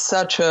 it's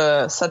such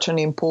an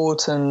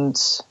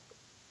important,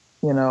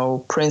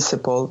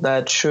 principle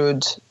that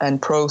should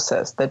and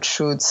process that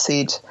should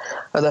sit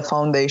at the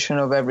foundation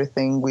of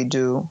everything we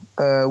do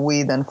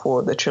with and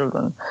for the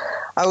children.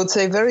 I would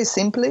say very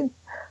simply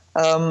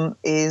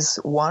is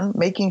one,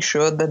 making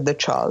sure that the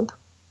child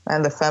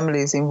and the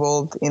family is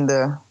involved in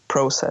the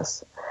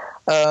process.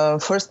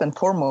 First and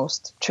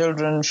foremost,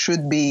 children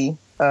should be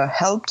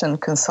helped and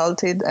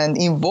consulted and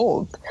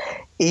involved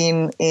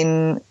in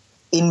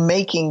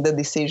making the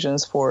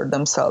decisions for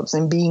themselves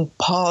and being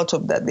part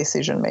of that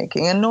decision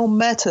making. And no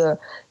matter,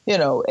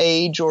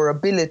 age or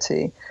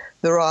ability,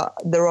 there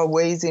are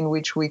ways in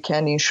which we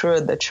can ensure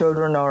that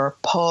children are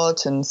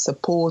part and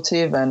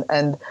supportive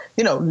and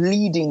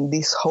leading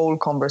this whole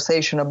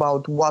conversation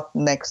about what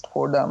next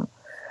for them.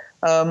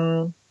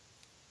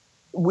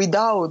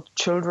 Without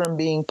children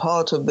being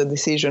part of the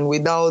decision,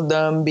 without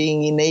them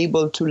being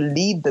enabled to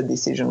lead the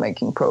decision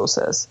making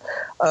process,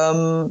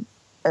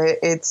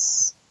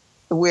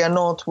 we are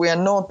not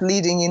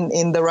leading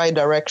in the right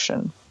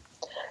direction.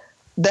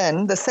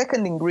 Then the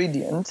second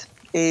ingredient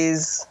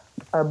is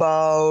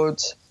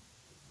about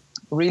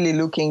really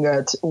looking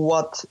at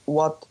what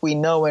we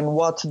know and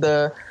what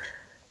the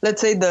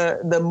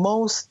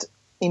most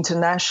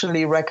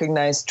internationally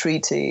recognized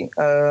treaty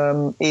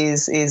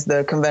is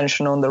the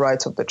Convention on the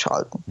Rights of the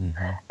Child.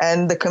 Mm-hmm.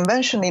 And the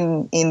convention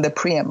in the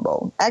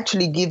preamble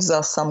actually gives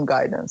us some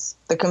guidance.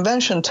 The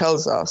convention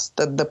tells us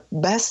that the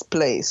best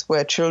place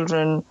where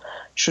children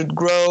should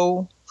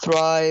grow,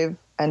 thrive,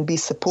 and be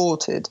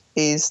supported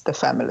is the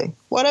family,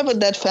 whatever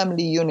that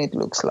family unit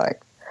looks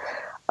like.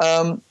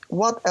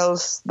 What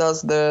else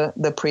does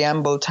the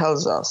preamble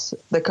tells us?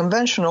 The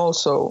convention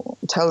also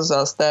tells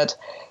us that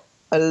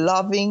a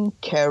loving,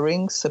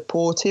 caring,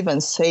 supportive,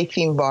 and safe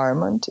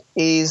environment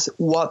is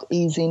what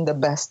is in the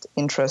best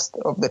interest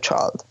of the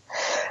child.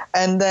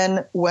 And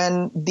then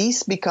when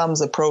this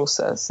becomes a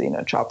process in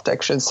a child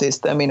protection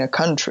system in a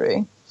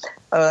country,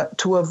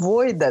 to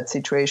avoid that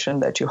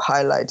situation that you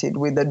highlighted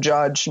with the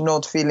judge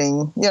not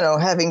feeling,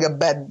 having a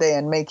bad day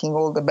and making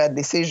all the bad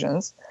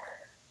decisions,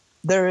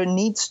 there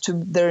needs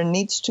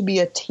to be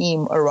a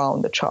team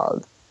around the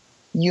child.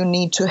 You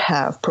need to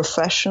have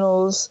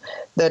professionals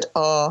that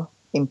are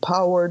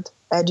empowered,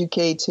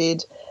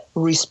 educated,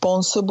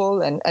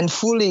 responsible and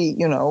fully,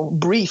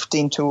 briefed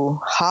into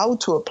how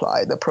to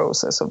apply the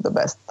process of the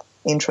best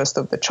interest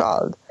of the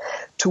child,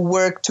 to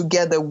work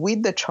together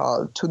with the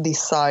child to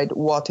decide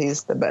what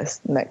is the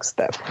best next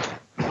step.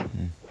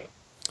 Mm-hmm.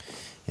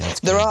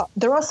 Yeah,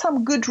 there are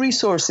some good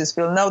resources,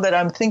 Phil. Now that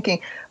I'm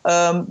thinking,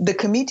 the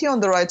Committee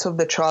on the Rights of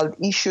the Child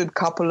issued a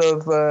couple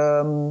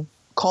of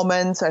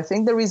comments. I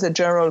think there is a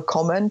general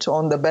comment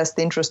on the best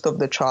interest of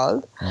the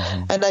child.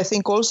 Mm-hmm. And I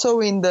think also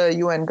in the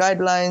UN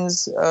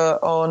guidelines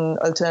on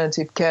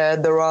alternative care,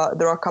 there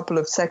are a couple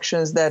of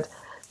sections that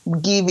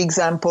give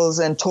examples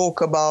and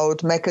talk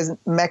about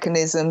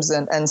mechanisms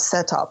and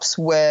setups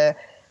where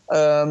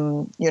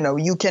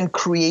you can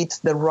create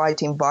the right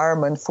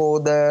environment for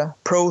the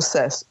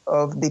process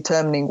of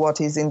determining what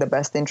is in the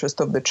best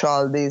interest of the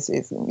child is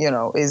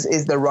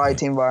the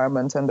right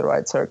environment and the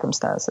right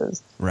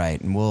circumstances. Right,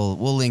 and we'll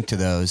link to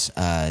those.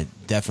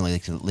 Definitely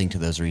link to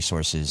those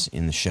resources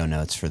in the show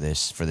notes for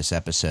this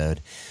episode.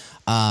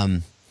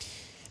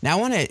 Now I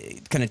want to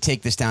kind of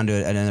take this down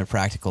to another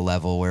practical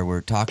level where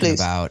we're talking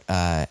about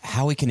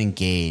how we can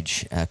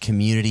engage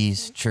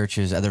communities,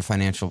 churches, other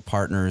financial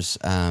partners.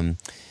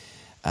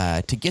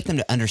 To get them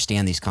to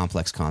understand these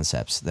complex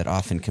concepts that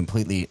often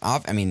completely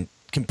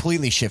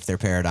shift their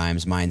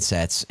paradigms,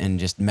 mindsets, and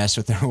just mess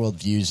with their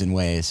worldviews in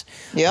ways.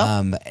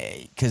 Yeah.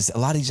 Because a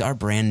lot of these are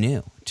brand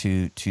new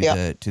to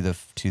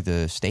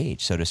the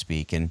stage, so to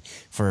speak, and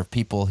for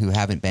people who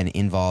haven't been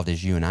involved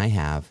as you and I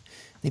have,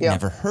 they've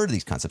never heard of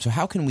these concepts. So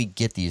how can we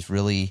get these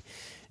really,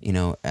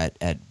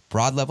 at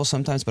broad levels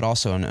sometimes, but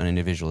also on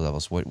individual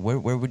levels? What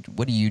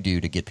do you do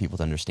to get people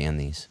to understand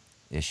these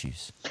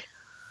issues?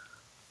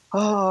 There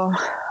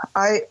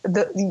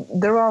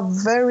are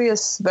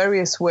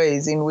various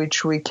ways in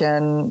which we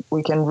can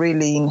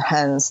really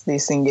enhance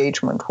this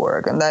engagement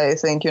work, and I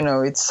think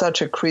it's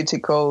such a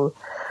critical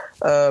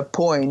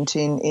point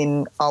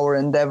in our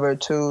endeavor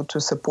to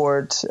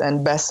support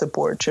and best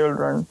support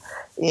children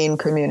in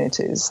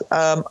communities.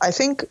 I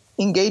think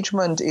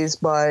engagement is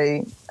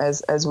by,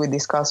 as we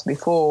discussed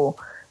before,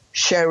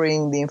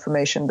 sharing the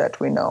information that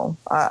we know.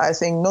 I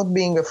think not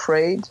being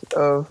afraid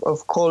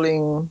of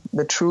calling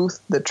the truth,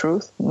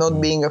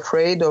 not being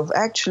afraid of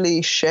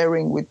actually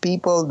sharing with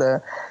people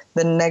the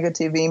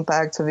negative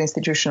impacts of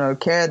institutional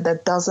care.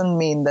 That doesn't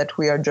mean that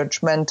we are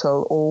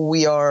judgmental or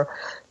we are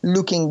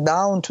looking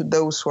down to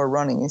those who are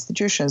running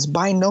institutions.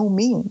 By no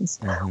means.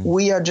 Mm-hmm.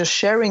 We are just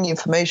sharing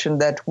information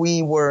that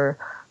we were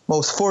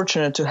most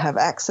fortunate to have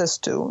access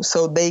to,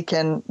 so they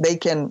can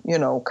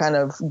kind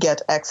of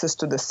get access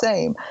to the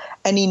same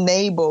and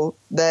enable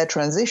their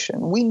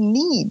transition. We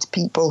need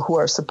people who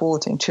are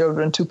supporting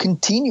children to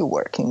continue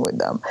working with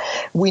them.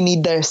 We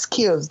need their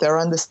skills, their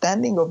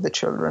understanding of the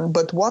children.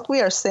 But what we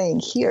are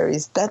saying here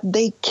is that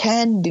they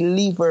can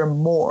deliver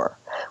more.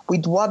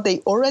 With what they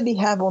already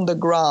have on the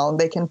ground,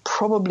 they can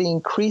probably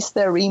increase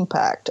their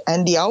impact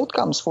and the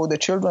outcomes for the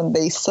children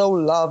they so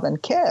love and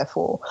care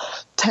for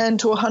 10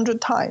 to 100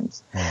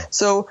 times.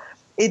 So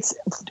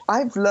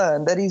I've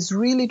learned that it's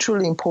really,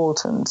 truly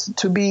important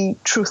to be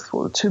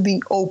truthful, to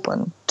be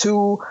open,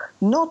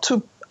 not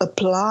to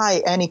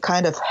apply any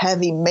kind of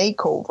heavy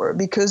makeover,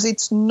 because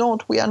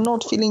we are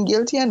not feeling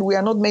guilty and we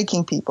are not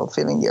making people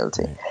feeling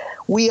guilty.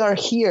 We are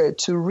here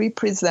to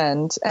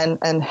represent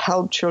and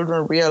help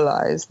children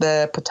realize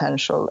their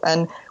potential.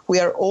 And we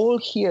are all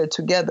here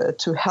together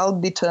to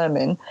help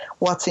determine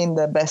what's in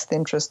the best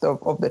interest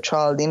of the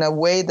child in a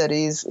way that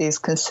is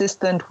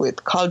consistent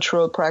with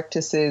cultural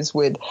practices,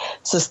 with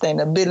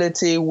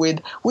sustainability,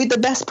 with the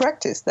best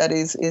practice that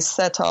is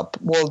set up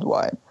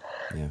worldwide.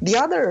 Yeah. The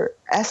other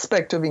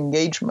aspect of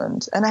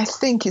engagement, and I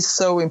think is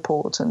so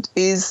important,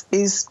 is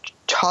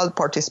child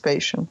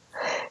participation,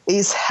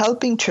 is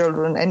helping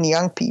children and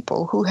young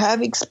people who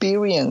have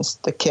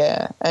experienced the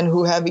care and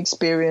who have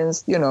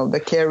experienced,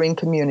 the caring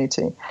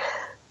community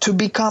to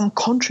become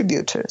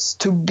contributors,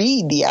 to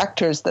be the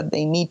actors that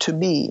they need to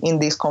be in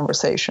this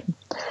conversation,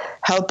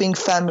 helping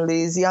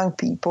families, young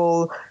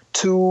people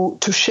to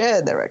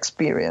share their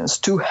experience,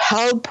 to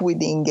help with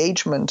the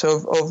engagement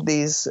of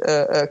these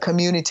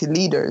community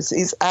leaders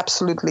is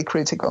absolutely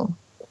critical.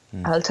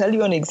 I'll tell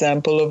you an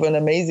example of an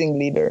amazing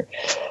leader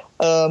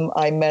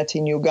I met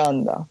in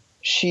Uganda.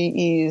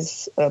 She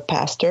is a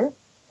pastor.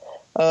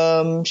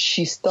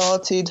 She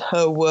started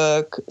her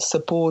work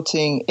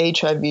supporting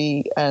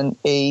HIV and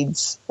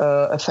AIDS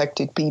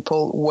affected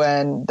people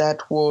when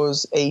that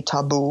was a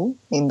taboo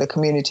in the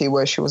community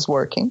where she was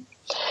working.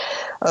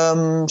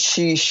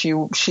 She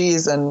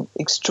is an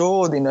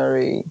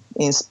extraordinary,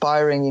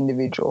 inspiring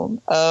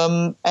individual,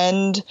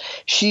 and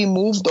she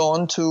moved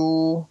on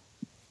to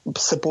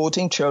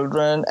supporting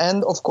children,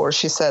 and of course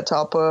she set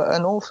up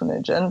an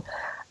orphanage.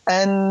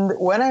 And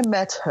when I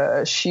met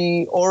her,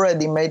 she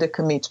already made a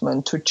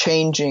commitment to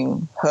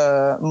changing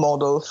her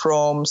model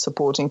from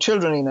supporting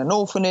children in an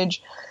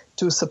orphanage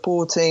to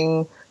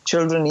supporting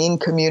children in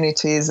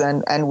communities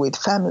and with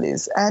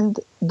families. And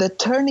the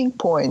turning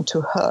point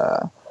to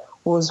her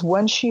was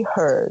when she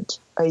heard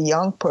a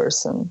young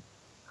person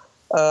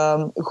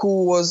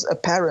who was a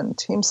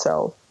parent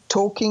himself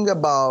talking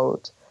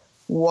about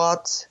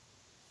what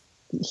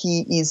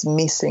he is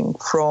missing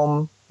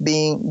from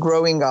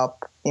growing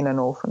up in an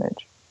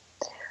orphanage.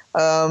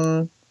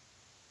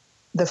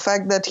 The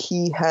fact that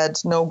he had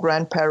no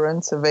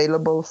grandparents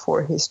available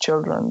for his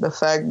children, the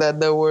fact that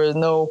there were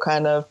no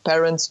kind of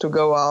parents to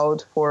go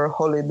out for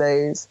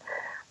holidays,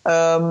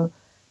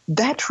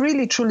 that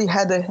really truly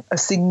had a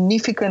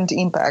significant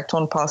impact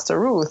on Pastor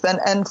Ruth.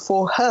 And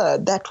for her,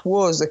 that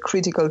was a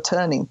critical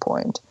turning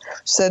point.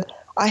 She said,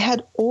 I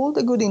had all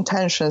the good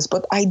intentions,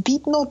 but I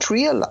did not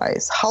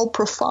realize how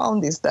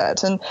profound is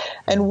that. And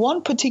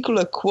one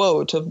particular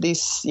quote of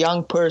this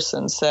young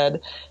person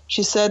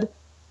she said,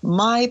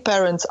 our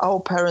parents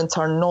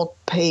are not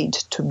paid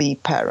to be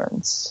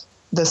parents.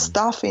 The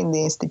staff in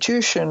the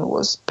institution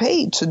was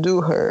paid to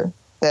do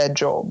their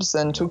jobs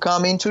and to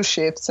come into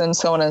shifts and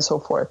so on and so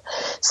forth.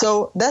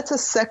 So that's a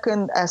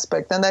second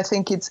aspect. And I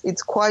think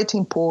it's quite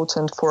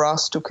important for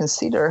us to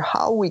consider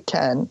how we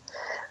can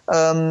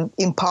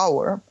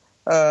empower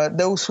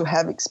those who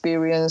have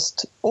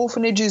experienced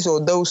orphanages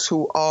or those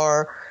who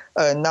are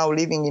now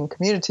living in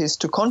communities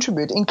to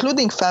contribute,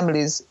 including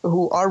families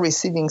who are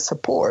receiving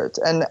support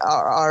and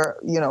are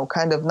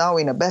kind of now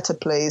in a better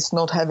place,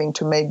 not having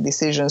to make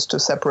decisions to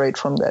separate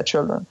from their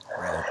children.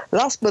 Right.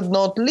 Last but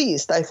not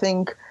least, I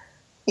think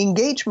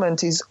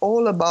engagement is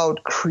all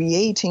about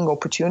creating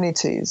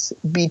opportunities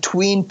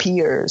between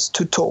peers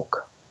to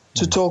talk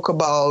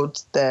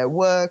about their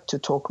work, to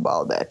talk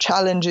about their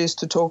challenges,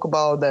 to talk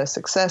about their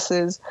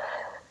successes.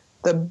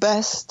 The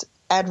best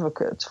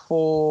advocate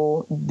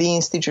for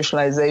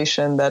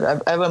deinstitutionalization that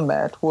I've ever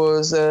met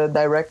was a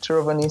director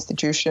of an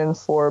institution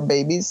for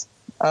babies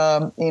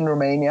in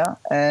Romania,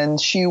 and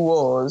she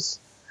was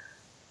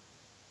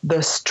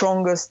the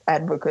strongest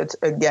advocate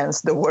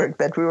against the work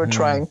that we were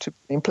trying to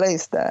put in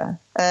place there.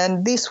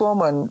 And this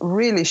woman,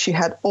 really, she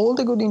had all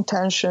the good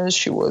intentions.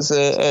 She was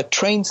a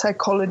trained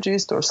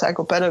psychologist or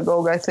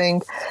psychopedagogue, I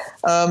think.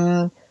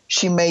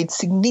 She made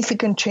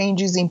significant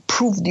changes,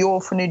 improved the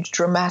orphanage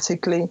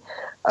dramatically.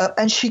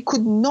 And she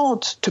could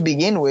not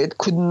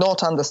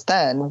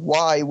understand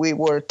why we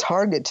were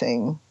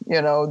targeting,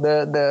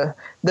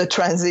 the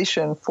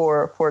transition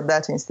for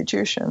that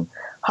institution.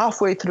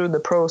 Halfway through the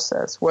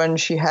process, when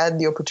she had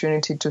the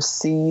opportunity to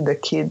see the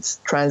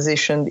kids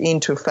transitioned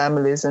into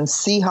families and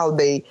see how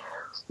they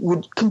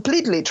would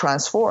completely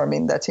transform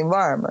in that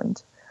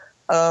environment,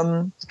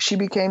 she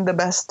became the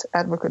best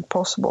advocate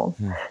possible.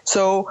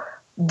 So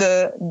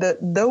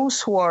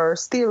those who are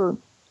still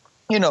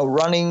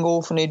running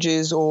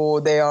orphanages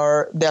or they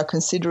are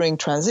considering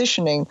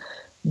transitioning,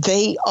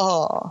 they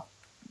are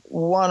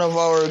one of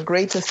our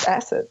greatest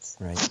assets,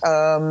 right,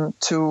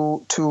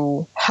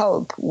 to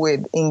help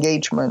with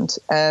engagement.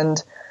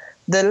 And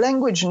the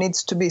language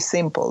needs to be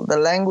simple. The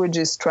language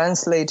is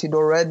translated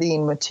already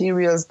in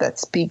materials that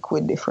speak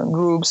with different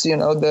groups,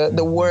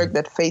 the work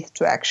that Faith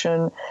to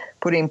Action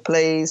put in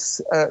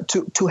place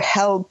to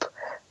help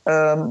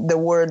the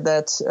word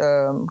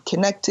that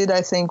connected,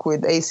 I think,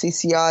 with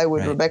ACCI,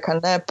 with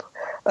Rebecca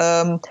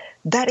Knepp.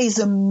 That is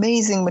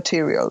amazing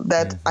material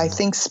that I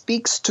think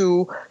speaks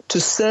to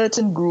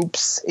certain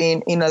groups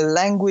in a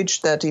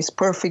language that is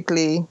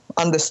perfectly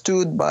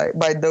understood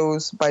by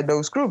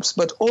those groups,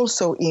 but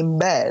also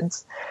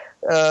embeds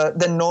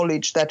the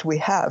knowledge that we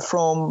have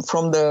from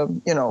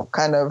the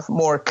kind of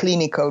more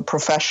clinical,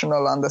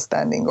 professional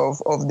understanding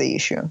of the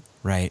issue.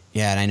 Right.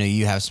 Yeah, and I know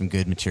you have some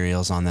good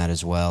materials on that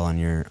as well on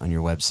your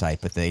website.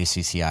 But the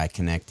ACCI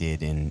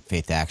Connected and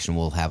Faith Action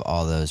will have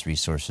all those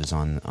resources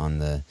on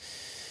the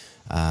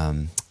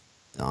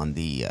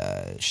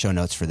show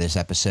notes for this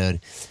episode.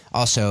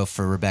 Also,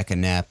 for Rebecca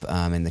Knepp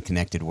and the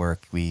Connected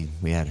work, we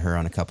had her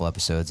on a couple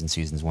episodes in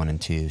seasons 1 and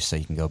 2, so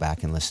you can go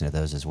back and listen to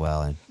those as well.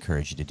 I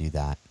encourage you to do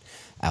that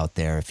out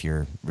there if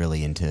you're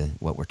really into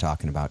what we're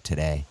talking about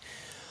today.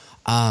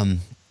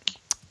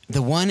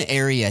 The one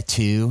area,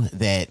 too,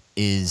 that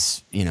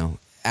is,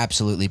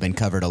 absolutely been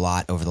covered a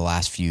lot over the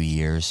last few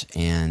years,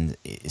 and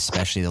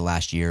especially the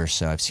last year or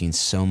so, I've seen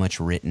so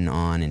much written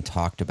on and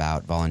talked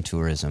about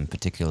volunteerism,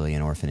 particularly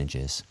in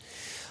orphanages.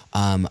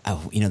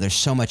 There's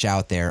so much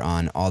out there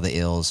on all the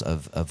ills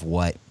of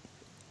what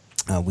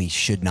we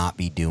should not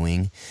be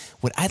doing.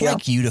 What I'd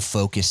like you to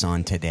focus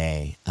on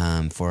today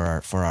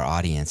for our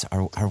audience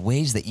are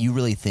ways that you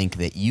really think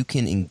that you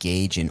can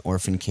engage in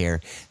orphan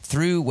care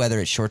through, whether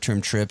it's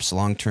short-term trips,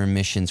 long-term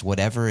missions,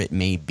 whatever it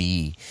may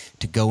be,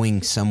 to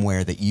going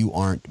somewhere that you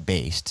aren't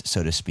based,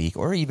 so to speak,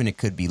 or even it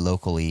could be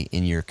locally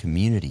in your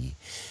community.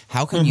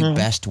 How can you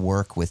best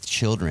work with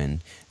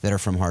children that are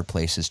from hard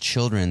places,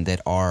 children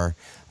that are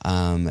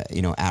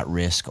at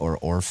risk or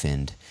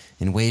orphaned,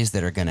 in ways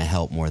that are going to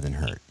help more than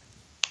hurt?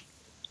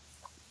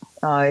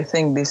 I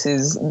think this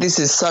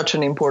is such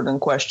an important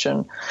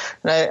question.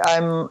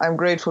 I'm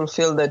grateful,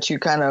 Phil, that you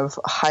kind of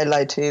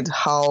highlighted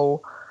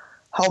how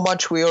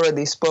much we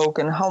already spoke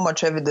and how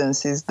much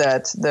evidence is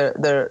that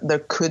there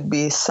could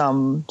be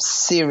some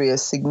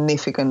serious,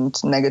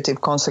 significant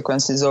negative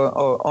consequences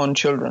on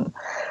children.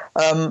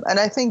 And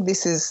I think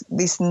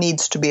this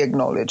needs to be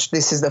acknowledged.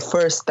 This is the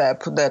first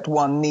step that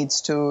one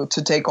needs to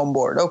take on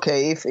board.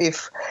 Okay,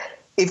 if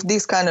if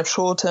this kind of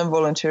short-term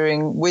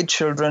volunteering with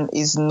children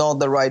is not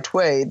the right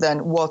way,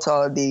 then what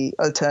are the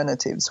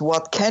alternatives?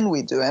 What can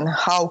we do, and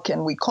how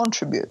can we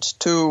contribute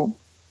to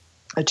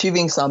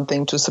achieving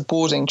something, to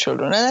supporting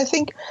children? And I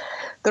think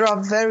there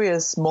are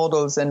various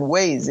models and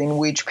ways in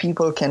which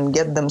people can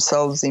get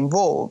themselves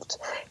involved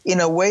in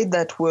a way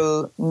that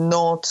will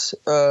not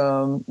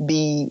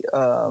be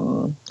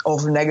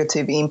of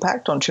negative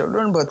impact on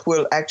children, but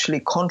will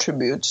actually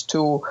contribute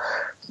to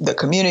the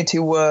community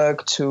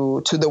work,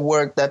 to the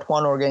work that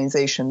one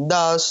organization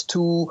does,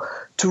 to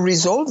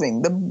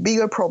resolving the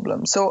bigger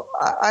problem. So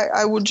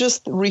I would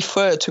just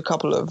refer to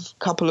a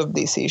couple of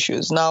these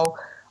issues. Now,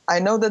 I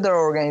know that there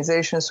are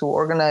organizations who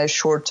organize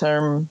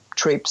short-term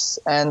trips,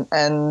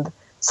 and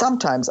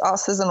sometimes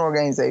us as an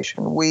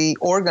organization, we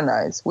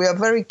are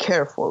very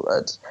careful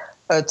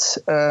at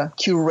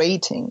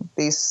curating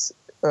these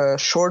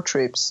short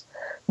trips,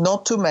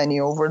 not too many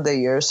over the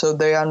year, so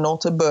they are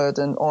not a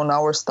burden on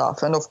our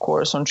staff and, of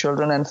course, on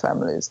children and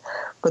families.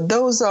 But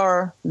those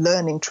are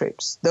learning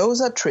trips. Those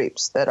are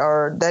trips that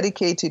are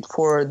dedicated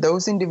for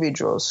those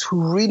individuals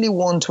who really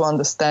want to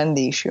understand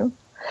the issue.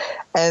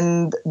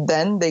 And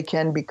then they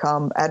can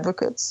become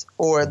advocates,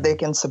 or they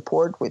can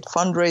support with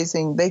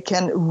fundraising. They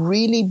can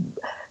really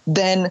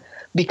then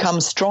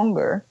become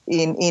stronger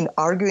in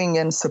arguing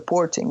and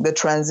supporting the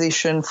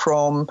transition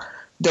from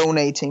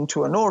donating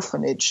to an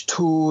orphanage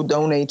to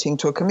donating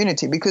to a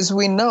community, because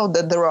we know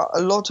that there are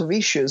a lot of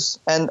issues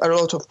and a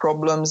lot of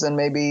problems, and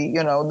maybe,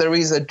 there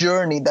is a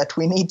journey that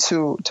we need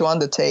to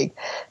undertake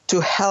to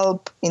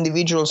help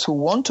individuals who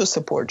want to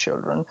support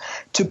children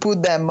to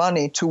put their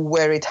money to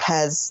where it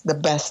has the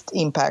best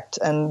impact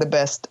and the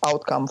best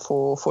outcome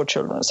for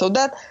children. So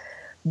that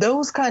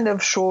those kind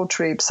of short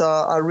trips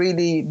are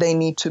really, they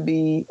need to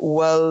be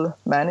well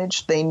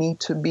managed. They need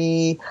to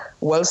be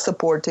well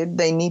supported.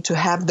 They need to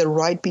have the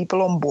right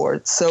people on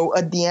board. So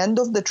at the end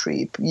of the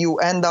trip, you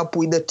end up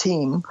with a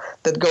team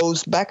that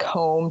goes back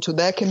home to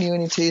their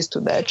communities, to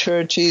their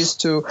churches,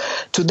 to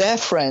their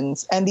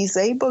friends, and is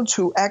able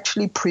to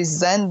actually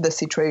present the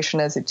situation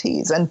as it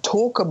is and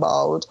talk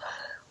about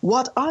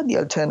what are the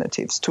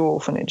alternatives to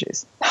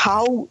orphanages?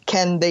 How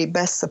can they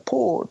best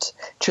support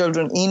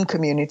children in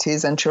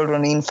communities and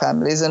children in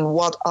families? And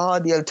what are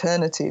the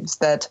alternatives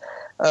that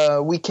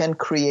we can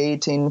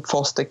create in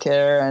foster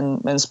care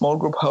and small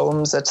group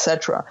homes,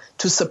 etc.,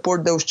 to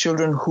support those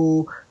children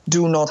who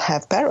do not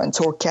have parents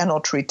or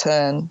cannot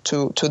return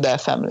to their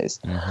families?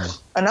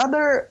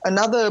 Mm-hmm.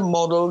 Another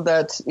model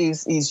that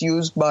is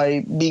used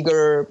by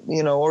bigger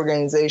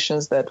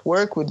organizations that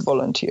work with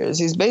volunteers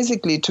is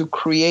basically to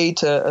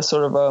create a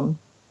sort of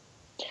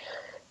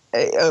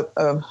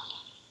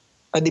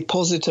a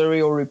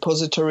depository or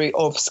repository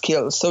of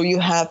skills. So you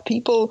have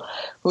people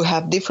who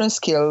have different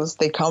skills.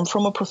 They come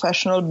from a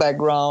professional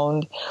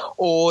background,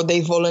 or they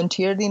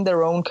volunteered in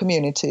their own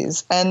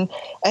communities, and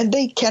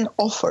they can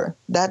offer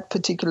that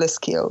particular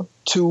skill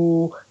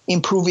to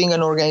improving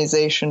an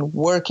organization,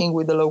 working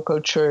with the local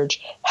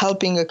church,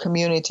 helping a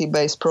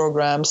community-based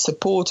program,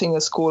 supporting a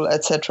school,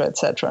 etc.,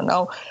 etc.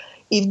 Now,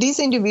 if these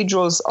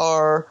individuals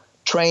are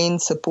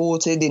trained,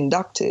 supported,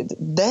 inducted,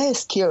 their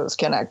skills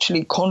can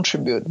actually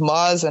contribute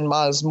miles and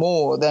miles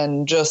more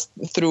than just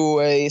through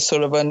a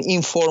sort of an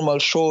informal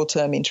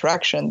short-term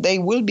interaction. They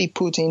will be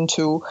put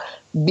into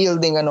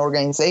building an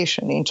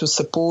organization, into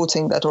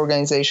supporting that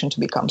organization to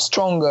become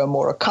stronger,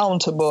 more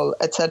accountable,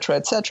 etc.,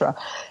 etc.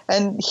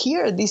 And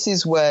here, this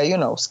is where,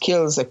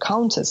 skills,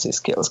 accountancy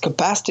skills,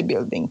 capacity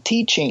building,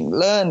 teaching,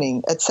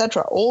 learning,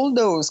 etc., all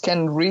those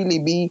can really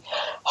be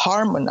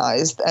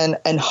harmonized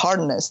and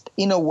harnessed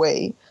in a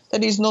way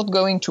that is not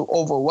going to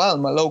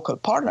overwhelm a local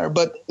partner,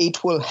 but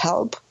it will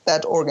help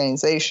that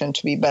organization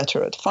to be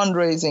better at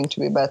fundraising, to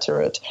be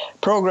better at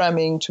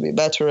programming, to be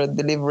better at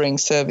delivering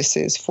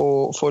services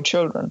for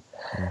children.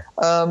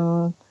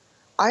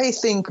 I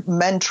think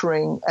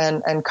mentoring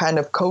and kind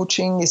of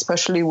coaching,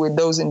 especially with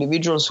those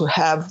individuals who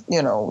have,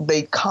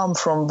 they come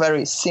from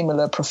very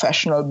similar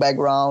professional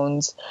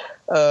backgrounds,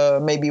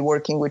 maybe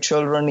working with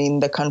children in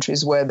the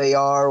countries where they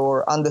are,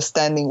 or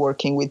understanding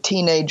working with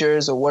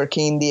teenagers or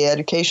working in the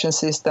education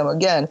system.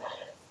 Again,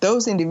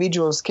 those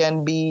individuals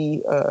can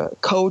be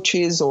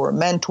coaches or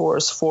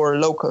mentors for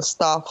local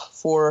staff,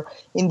 for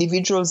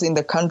individuals in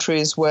the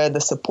countries where the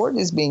support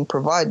is being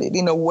provided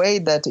in a way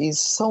that is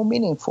so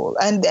meaningful.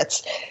 And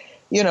that's,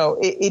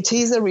 it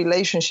is a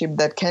relationship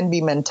that can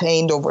be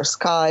maintained over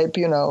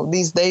Skype.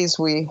 These days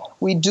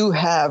we do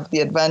have the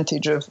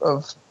advantage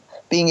of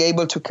being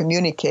able to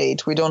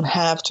communicate. We don't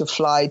have to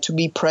fly to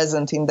be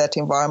present in that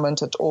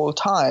environment at all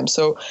times.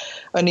 So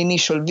an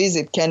initial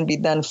visit can be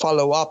then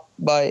followed up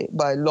by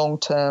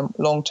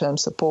long-term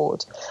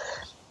support.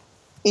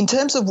 In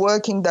terms of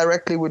working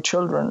directly with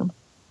children,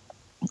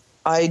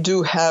 I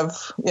do have,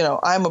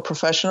 I'm a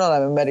professional,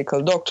 I'm a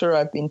medical doctor.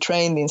 I've been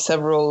trained in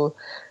several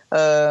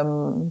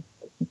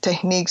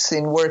techniques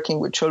in working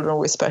with children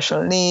with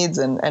special needs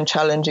and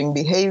challenging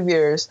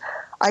behaviors.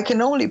 I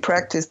can only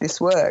practice this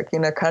work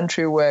in a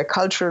country where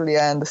culturally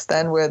I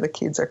understand where the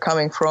kids are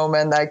coming from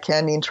and I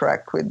can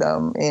interact with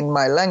them in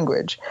my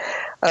language.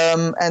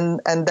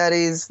 And that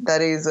is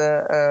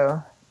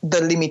the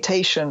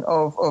limitation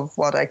of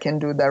what I can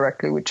do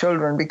directly with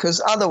children,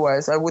 because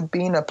otherwise I would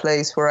be in a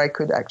place where I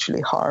could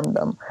actually harm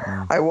them.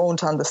 I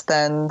won't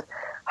understand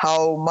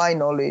how my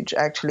knowledge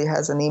actually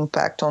has an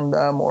impact on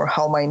them, or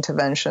how my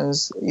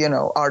interventions,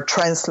 are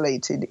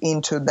translated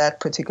into that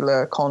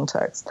particular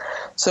context.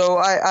 So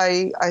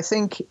I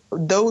think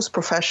those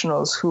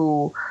professionals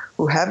who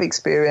have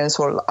experience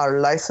or are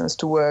licensed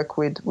to work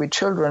with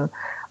children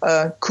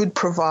could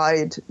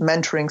provide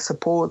mentoring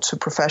support to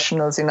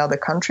professionals in other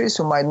countries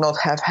who might not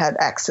have had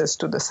access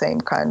to the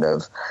same kind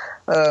of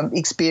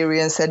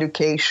experience,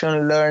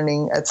 education,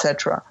 learning,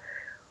 etc.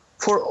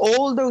 For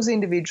all those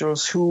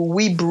individuals who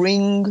we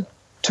bring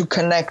to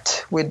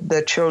connect with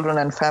the children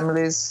and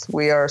families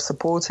we are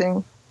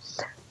supporting,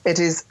 it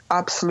is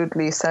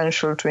absolutely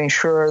essential to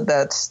ensure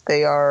that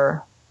they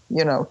are,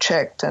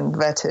 checked and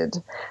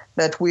vetted,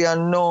 that we are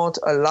not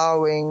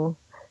allowing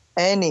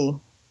any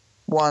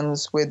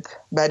ones with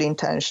bad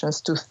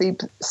intentions to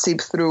seep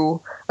through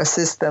a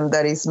system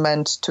that is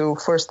meant to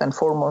first and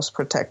foremost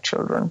protect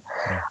children.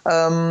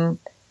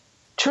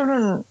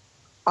 Children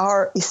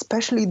are,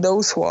 especially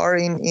those who are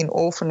in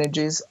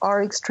orphanages,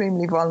 are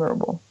extremely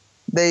vulnerable.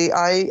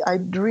 I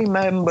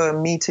remember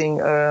meeting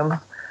a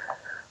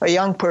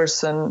young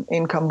person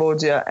in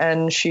Cambodia,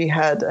 and she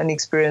had an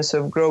experience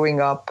of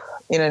growing up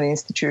in an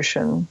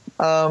institution.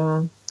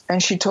 And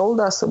she told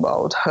us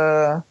about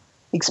her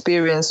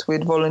experience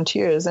with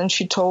volunteers, and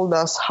she told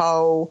us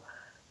how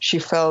she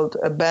felt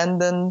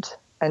abandoned,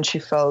 and she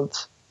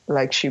felt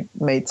like she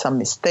made some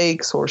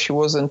mistakes, or she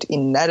was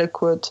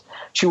inadequate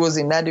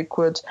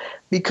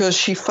because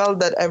she felt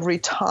that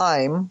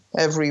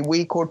every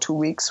week or 2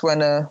 weeks,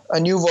 when a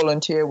new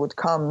volunteer would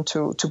come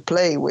to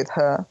play with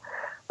her,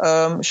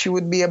 she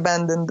would be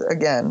abandoned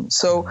again.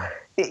 So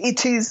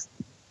it is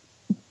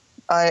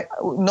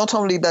not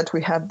only that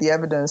we have the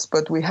evidence,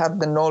 but we have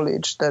the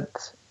knowledge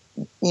that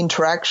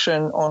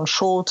interaction on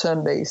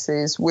short-term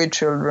basis with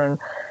children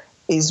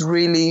is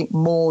really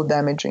more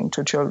damaging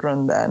to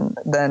children than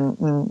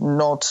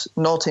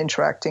not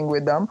interacting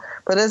with them.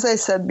 But as I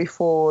said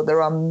before,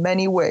 there are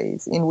many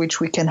ways in which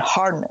we can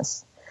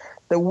harness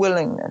the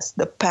willingness,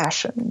 the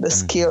passion, the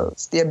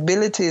skills, the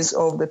abilities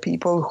of the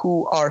people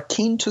who are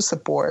keen to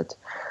support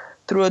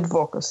through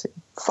advocacy,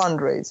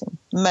 fundraising,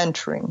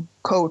 mentoring,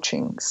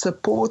 coaching,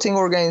 supporting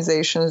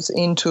organizations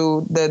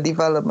into the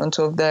development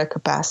of their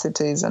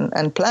capacities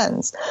and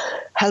plans,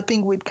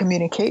 helping with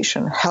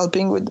communication,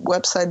 helping with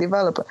website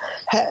development,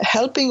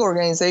 helping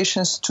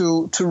organizations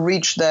to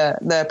reach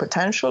their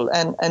potential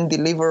and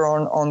deliver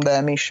on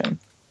their mission.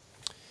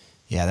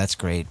 Yeah, that's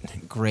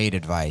great. Great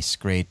advice.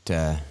 Great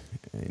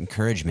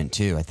encouragement,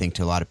 too, I think,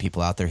 to a lot of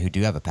people out there who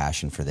do have a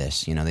passion for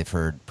this. They've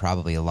heard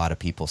probably a lot of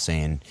people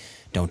saying,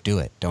 don't do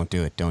it, don't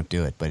do it, don't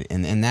do it. But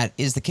and that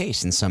is the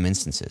case in some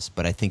instances.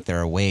 But I think there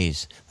are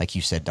ways, like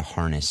you said, to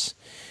harness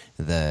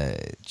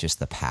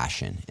the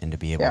passion and to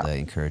be able to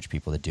encourage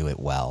people to do it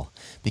well.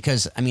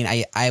 Because,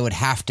 I would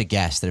have to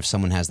guess that if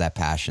someone has that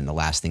passion, the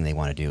last thing they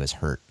want to do is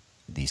hurt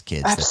these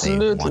kids that they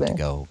want to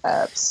go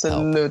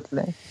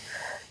Absolutely. help.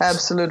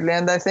 Absolutely.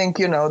 And I think,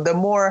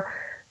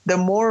 the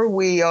more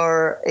we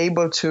are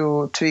able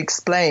to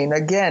explain,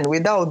 again,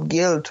 without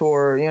guilt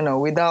or,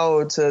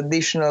 without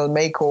additional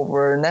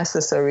makeover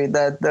necessary,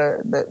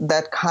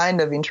 that kind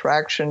of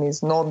interaction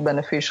is not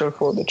beneficial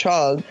for the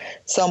child,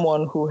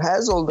 someone who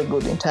has all the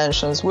good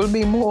intentions will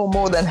be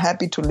more than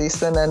happy to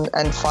listen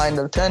and find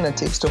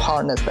alternatives to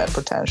harness that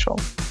potential.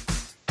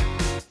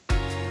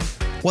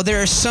 Well,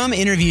 there are some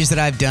interviews that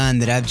I've done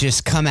that I've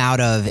just come out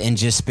of and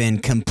just been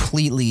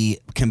completely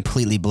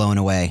blown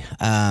away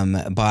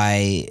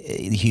by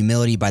the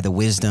humility, by the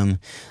wisdom,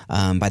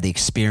 by the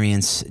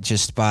experience,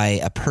 just by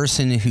a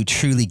person who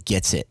truly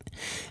gets it.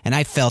 And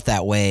I felt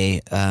that way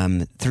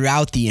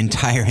throughout the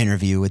entire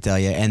interview with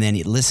Delia. And then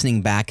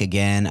listening back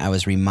again, I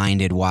was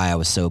reminded why I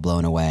was so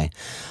blown away.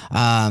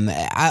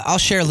 I'll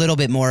share a little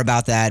bit more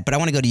about that, but I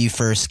want to go to you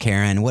first,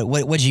 Karen.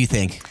 What did you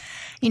think?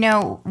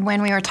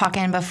 When we were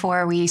talking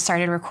before we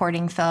started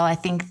recording, Phil, I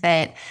think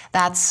I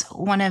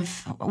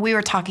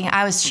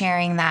was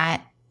sharing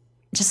that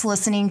just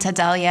listening to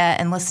Delia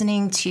and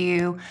listening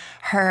to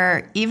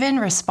her even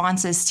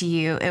responses to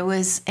you, it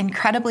was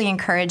incredibly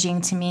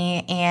encouraging to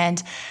me.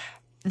 And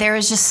there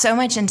was just so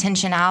much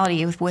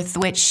intentionality with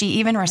which she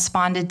even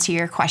responded to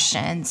your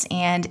questions.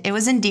 And it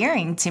was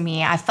endearing to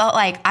me. I felt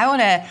like I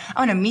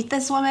want to meet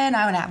this woman.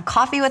 I want to have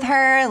coffee with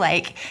her.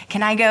 Like,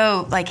 can I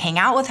go hang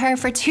out with her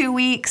for 2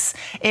 weeks?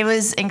 It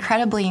was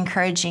incredibly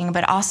encouraging,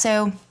 but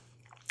also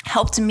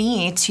helped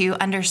me to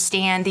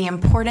understand the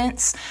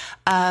importance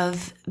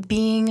of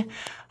being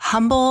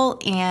humble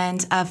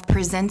and of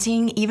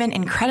presenting even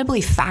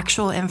incredibly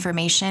factual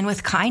information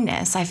with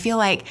kindness. I feel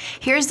like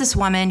here's this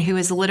woman who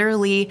is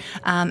literally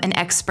an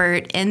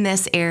expert in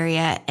this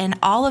area, and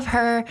all of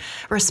her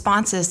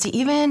responses to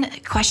even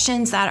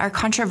questions that are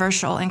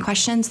controversial and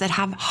questions that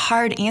have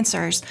hard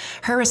answers,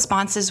 her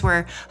responses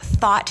were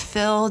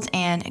thought-filled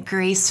and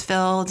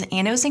grace-filled,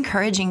 and it was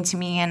encouraging to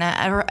me and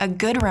a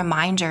good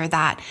reminder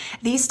that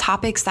these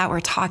topics that we're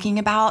talking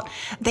about,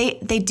 they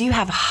do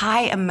have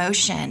high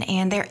emotion,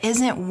 and there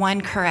isn't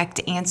one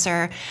correct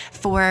answer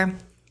for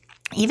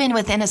even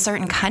within a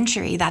certain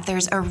country, that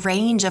there's a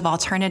range of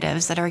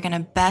alternatives that are going to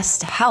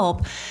best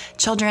help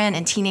children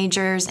and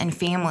teenagers and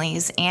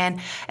families.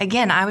 And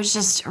again, I was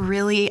just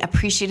really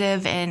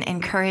appreciative and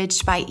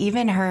encouraged by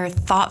even her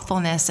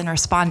thoughtfulness in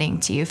responding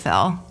to you,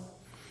 Phil.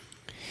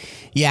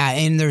 Yeah,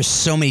 and there's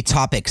so many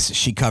topics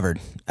she covered.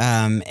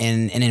 And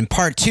in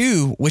part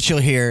 2, which you'll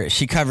hear,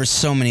 she covers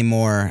so many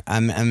more.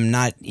 I'm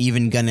not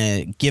even going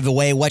to give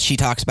away what she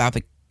talks about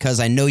because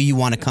I know you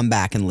want to come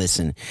back and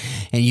listen,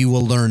 and you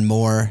will learn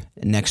more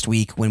next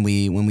week when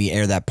we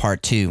air that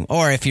part 2.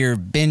 Or if you're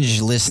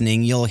binge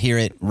listening, you'll hear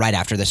it right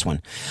after this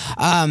one.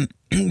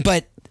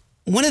 But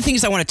one of the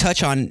things I want to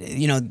touch on,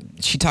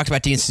 she talked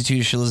about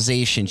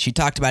deinstitutionalization. She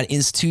talked about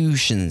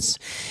institutions,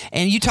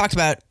 and you talked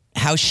about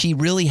how she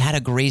really had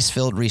a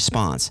grace-filled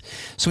response.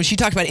 So when she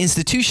talked about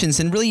institutions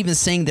and really even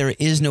saying there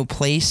is no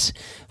place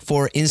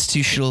for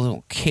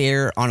institutional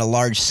care on a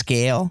large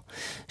scale,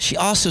 she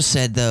also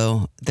said,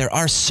 though, there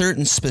are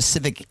certain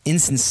specific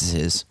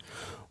instances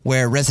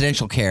where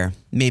residential care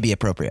may be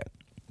appropriate.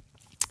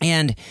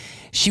 And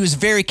she was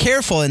very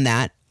careful in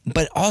that,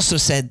 but also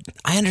said,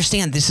 I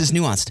understand this is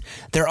nuanced.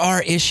 There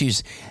are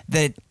issues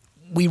that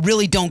we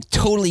really don't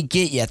totally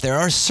get yet. There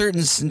are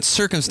certain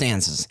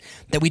circumstances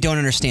that we don't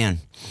understand.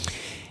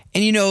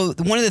 And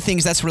one of the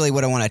things, that's really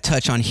what I want to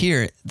touch on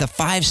here, the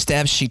 5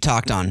 steps she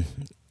talked on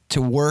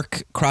to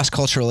work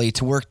cross-culturally,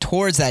 to work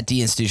towards that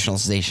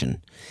deinstitutionalization.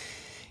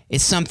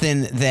 It's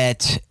something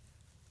that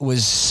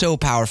was so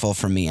powerful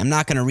for me. I'm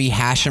not going to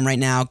rehash them right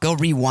now. Go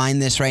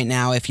rewind this right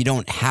now if you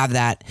don't have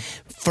that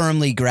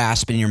firmly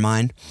grasped in your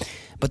mind.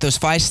 But those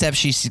 5 steps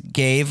she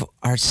gave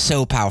are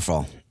so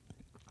powerful.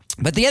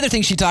 But the other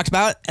thing she talked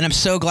about, and I'm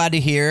so glad to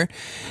hear,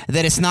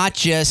 that it's not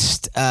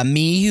just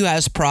me who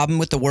has a problem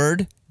with the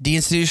word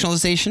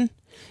deinstitutionalization.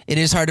 It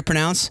is hard to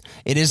pronounce.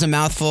 It is a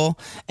mouthful.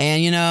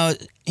 And,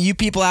 you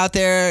people out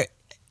there,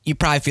 you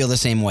probably feel the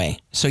same way.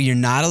 So you're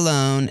not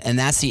alone. And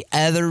that's the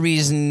other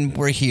reason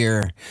we're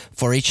here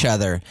for each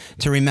other,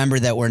 to remember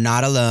that we're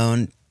not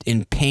alone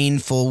in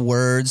painful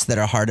words that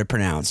are hard to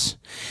pronounce.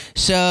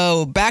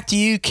 So back to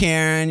you,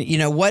 Karen.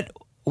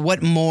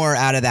 What more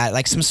out of that?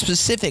 Like some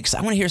specifics.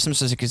 I want to hear some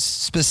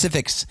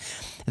specifics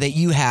that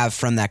you have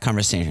from that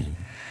conversation.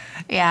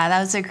 Yeah, that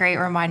was a great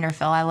reminder,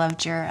 Phil. I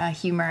loved your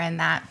humor in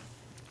that.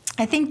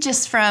 I think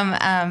just from,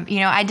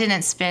 I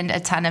didn't spend a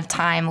ton of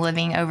time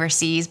living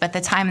overseas, but the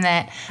time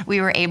that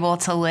we were able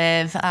to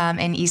live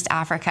in East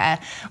Africa,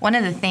 one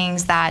of the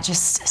things that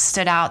just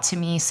stood out to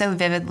me so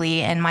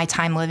vividly in my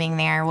time living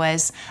there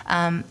was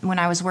when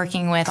I was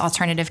working with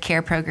alternative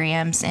care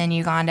programs in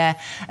Uganda,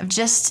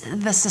 just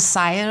the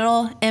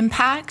societal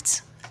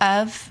impact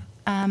of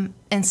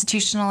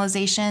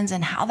institutionalizations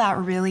and how that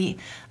really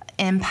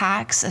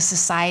impacts a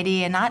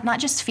society, and not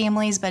just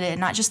families, but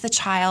not just the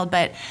child,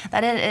 but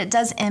that it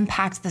does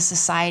impact the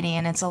society,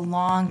 and it's a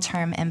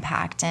long-term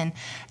impact. And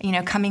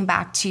coming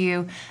back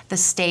to the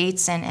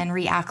States and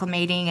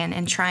reacclimating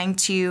and trying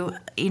to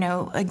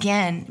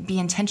again be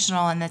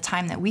intentional in the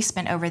time that we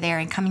spent over there,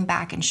 and coming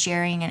back and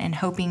sharing and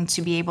hoping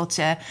to be able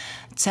to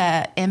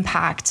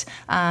impact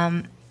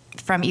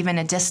from even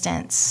a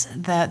distance,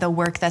 the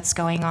work that's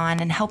going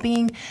on, and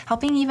helping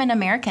even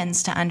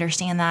Americans to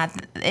understand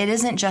that it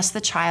isn't just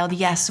the child.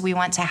 Yes, we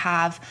want to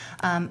have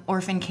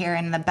orphan care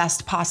in the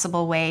best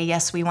possible way.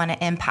 Yes, we want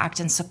to impact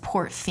and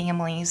support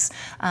families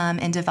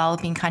in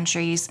developing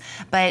countries,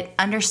 but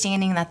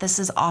understanding that this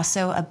is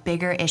also a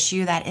bigger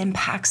issue that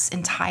impacts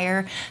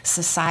entire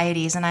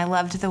societies. And I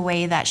loved the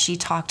way that she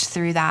talked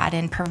through that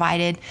and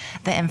provided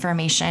the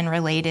information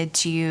related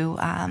to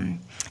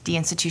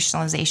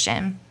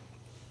deinstitutionalization.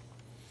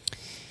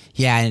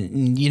 Yeah,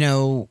 and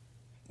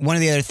one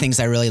of the other things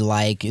I really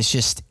like is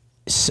just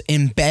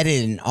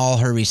embedded in all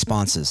her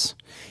responses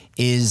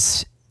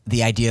is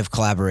the idea of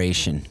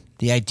collaboration,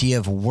 the idea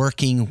of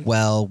working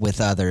well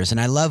with others. And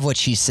I love what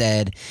she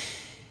said.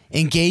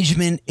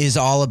 Engagement is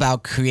all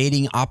about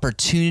creating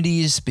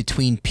opportunities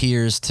between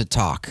peers to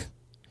talk.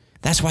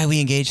 That's why we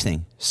engage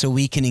things, so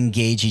we can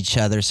engage each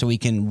other, so we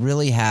can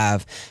really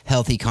have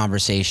healthy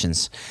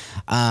conversations.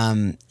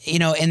 And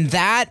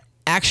that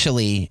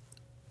actually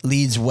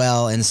leads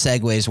well and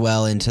segues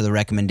well into the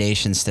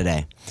recommendations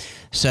today.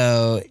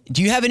 So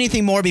do you have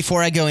anything more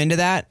before I go into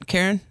that,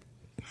 Karen?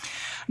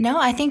 No,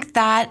 I think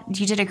that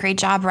you did a great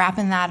job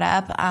wrapping that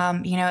up.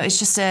 It's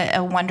just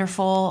a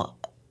wonderful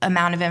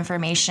amount of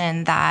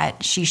information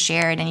that she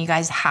shared, and you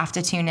guys have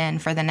to tune in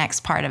for the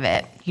next part of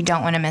it. You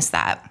don't want to miss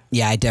that.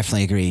 Yeah, I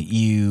definitely agree.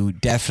 You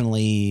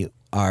definitely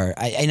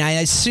and I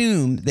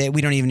assume that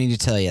we don't even need to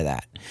tell you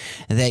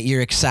that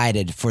you're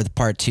excited for the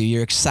part 2.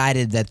 You're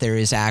excited that there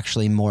is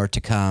actually more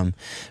to come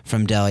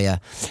from Delia.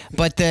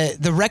 But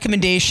the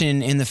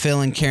recommendation in the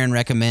Phil and Karen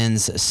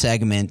Recommends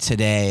segment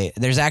today,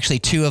 there's actually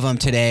 2 of them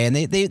today, and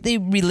they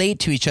relate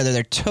to each other.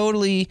 They're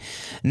totally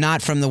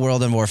not from the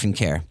world of orphan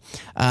care.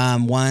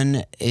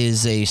 One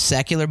is a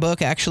secular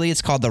book, actually.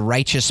 It's called The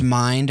Righteous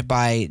Mind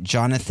by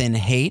Jonathan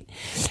Haidt.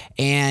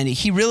 And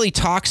he really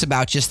talks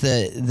about just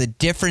the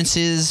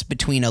differences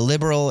between a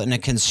liberal and a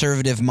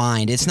conservative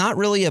mind. It's not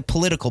really a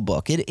political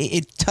book.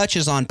 It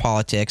touches on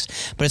politics,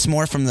 but it's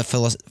more from the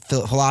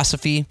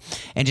philosophy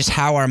and just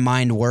how our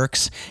mind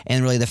works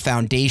and really the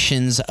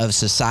foundations of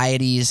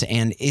societies.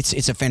 And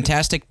it's a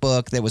fantastic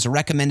book that was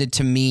recommended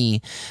to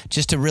me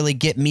just to really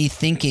get me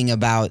thinking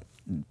about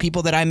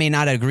people that I may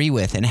not agree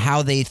with and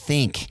how they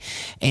think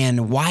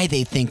and why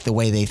they think the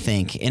way they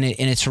think. And it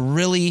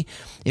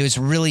was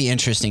really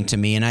interesting to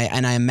me. And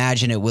I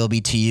imagine it will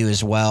be to you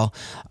as well.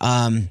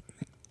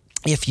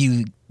 If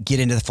you get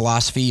into the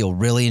philosophy, you'll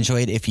really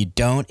enjoy it. If you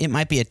don't, it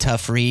might be a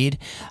tough read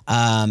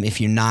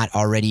if you're not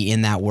already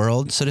in that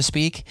world, so to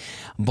speak.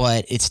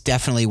 But it's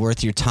definitely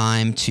worth your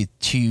time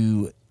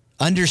to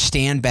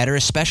understand better,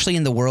 especially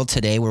in the world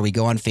today where we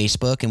go on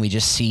Facebook and we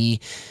just see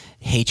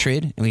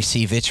hatred and we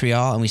see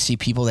vitriol and we see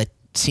people that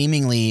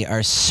seemingly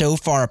are so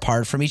far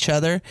apart from each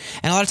other.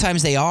 And a lot of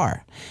times they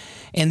are.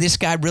 And this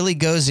guy really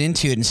goes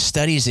into it and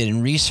studies it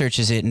and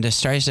researches it and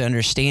just tries to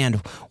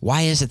understand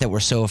why is it that we're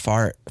so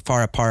far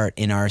apart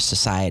in our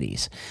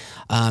societies.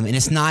 And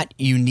it's not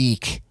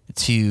unique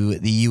to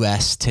the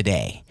U.S.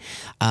 today.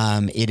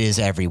 It is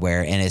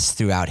everywhere, and it's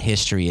throughout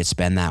history. It's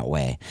been that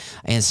way.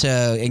 And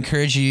so I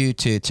encourage you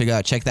to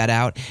go check that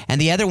out. And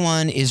the other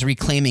one is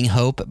Reclaiming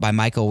Hope by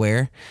Michael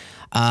Ware.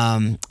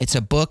 It's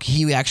a book.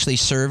 He actually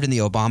served in the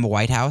Obama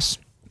White House.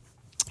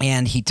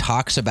 And he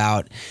talks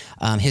about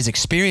his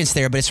experience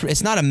there, but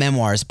it's not a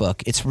memoirs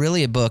book. It's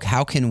really a book.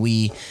 How can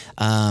we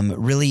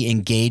really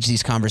engage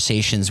these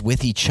conversations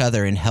with each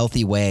other in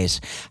healthy ways?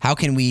 How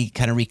can we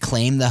kind of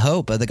reclaim the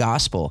hope of the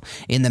gospel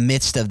in the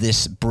midst of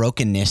this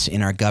brokenness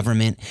in our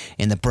government,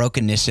 in the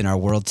brokenness in our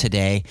world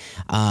today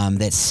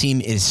that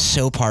is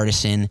so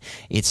partisan,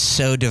 it's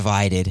so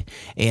divided.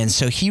 And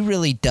so he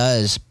really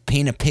does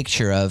paint a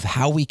picture of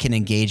how we can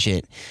engage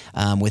it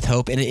with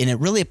hope. And it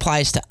really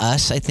applies to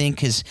us, I think,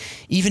 because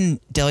even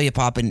Delia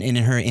Pop in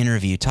her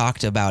interview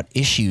talked about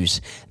issues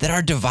that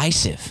are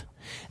divisive,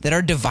 that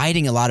are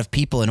dividing a lot of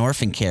people in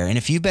orphan care. And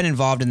if you've been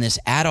involved in this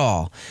at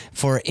all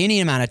for any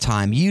amount of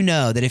time, you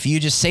know that if you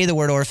just say the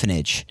word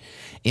orphanage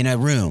in a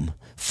room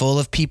full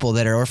of people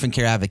that are orphan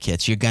care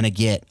advocates, you're going to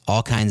get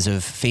all kinds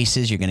of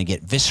faces. You're going to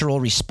get visceral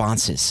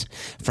responses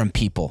from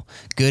people,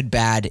 good,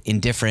 bad,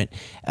 indifferent.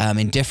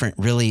 Indifferent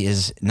really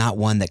is not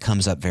one that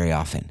comes up very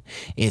often.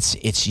 It's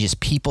just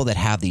people that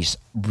have these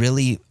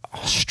really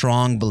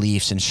strong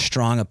beliefs and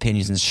strong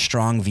opinions and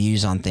strong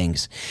views on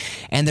things,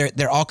 and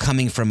they're all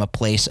coming from a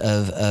place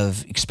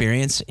of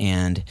experience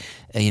and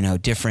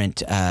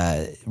different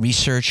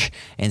research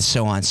and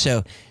so on.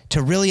 So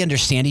to really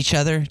understand each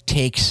other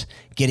takes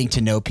getting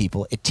to know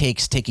people. It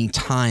takes taking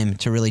time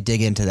to really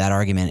dig into that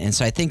argument. And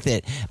so I think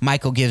that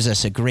Michael gives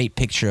us a great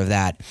picture of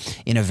that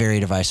in a very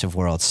divisive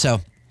world.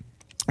 So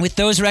with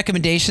those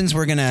recommendations,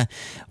 we're gonna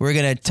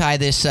tie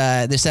this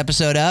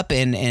episode up,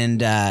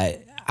 and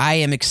I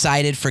am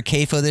excited for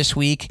CAFO this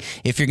week.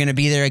 If you're going to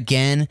be there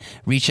again,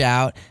 reach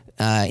out,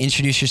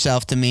 introduce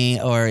yourself to me,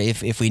 or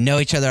if we know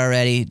each other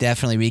already,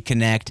 definitely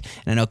reconnect.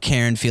 And I know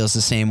Karen feels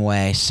the same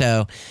way.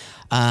 So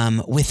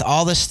with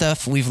all the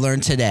stuff we've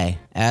learned today,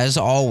 as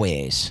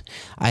always,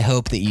 I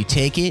hope that you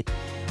take it,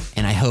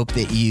 and I hope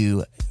that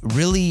you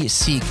really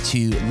seek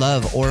to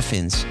love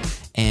orphans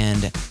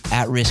and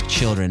at-risk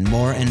children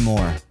more and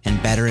more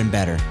and better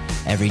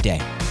every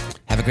day.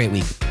 Have a great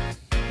week.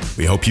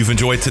 We hope you've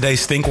enjoyed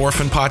today's Think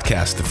Orphan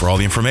podcast. For all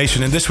the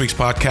information in this week's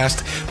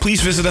podcast, please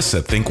visit us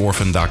at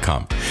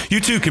thinkorphan.com. You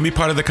too can be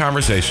part of the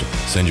conversation.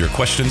 Send your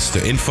questions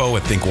to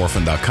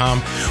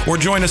info@thinkorphan.com or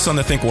join us on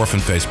the Think Orphan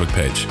Facebook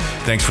page.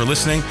 Thanks for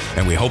listening,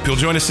 and we hope you'll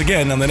join us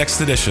again on the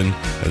next edition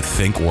of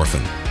Think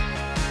Orphan.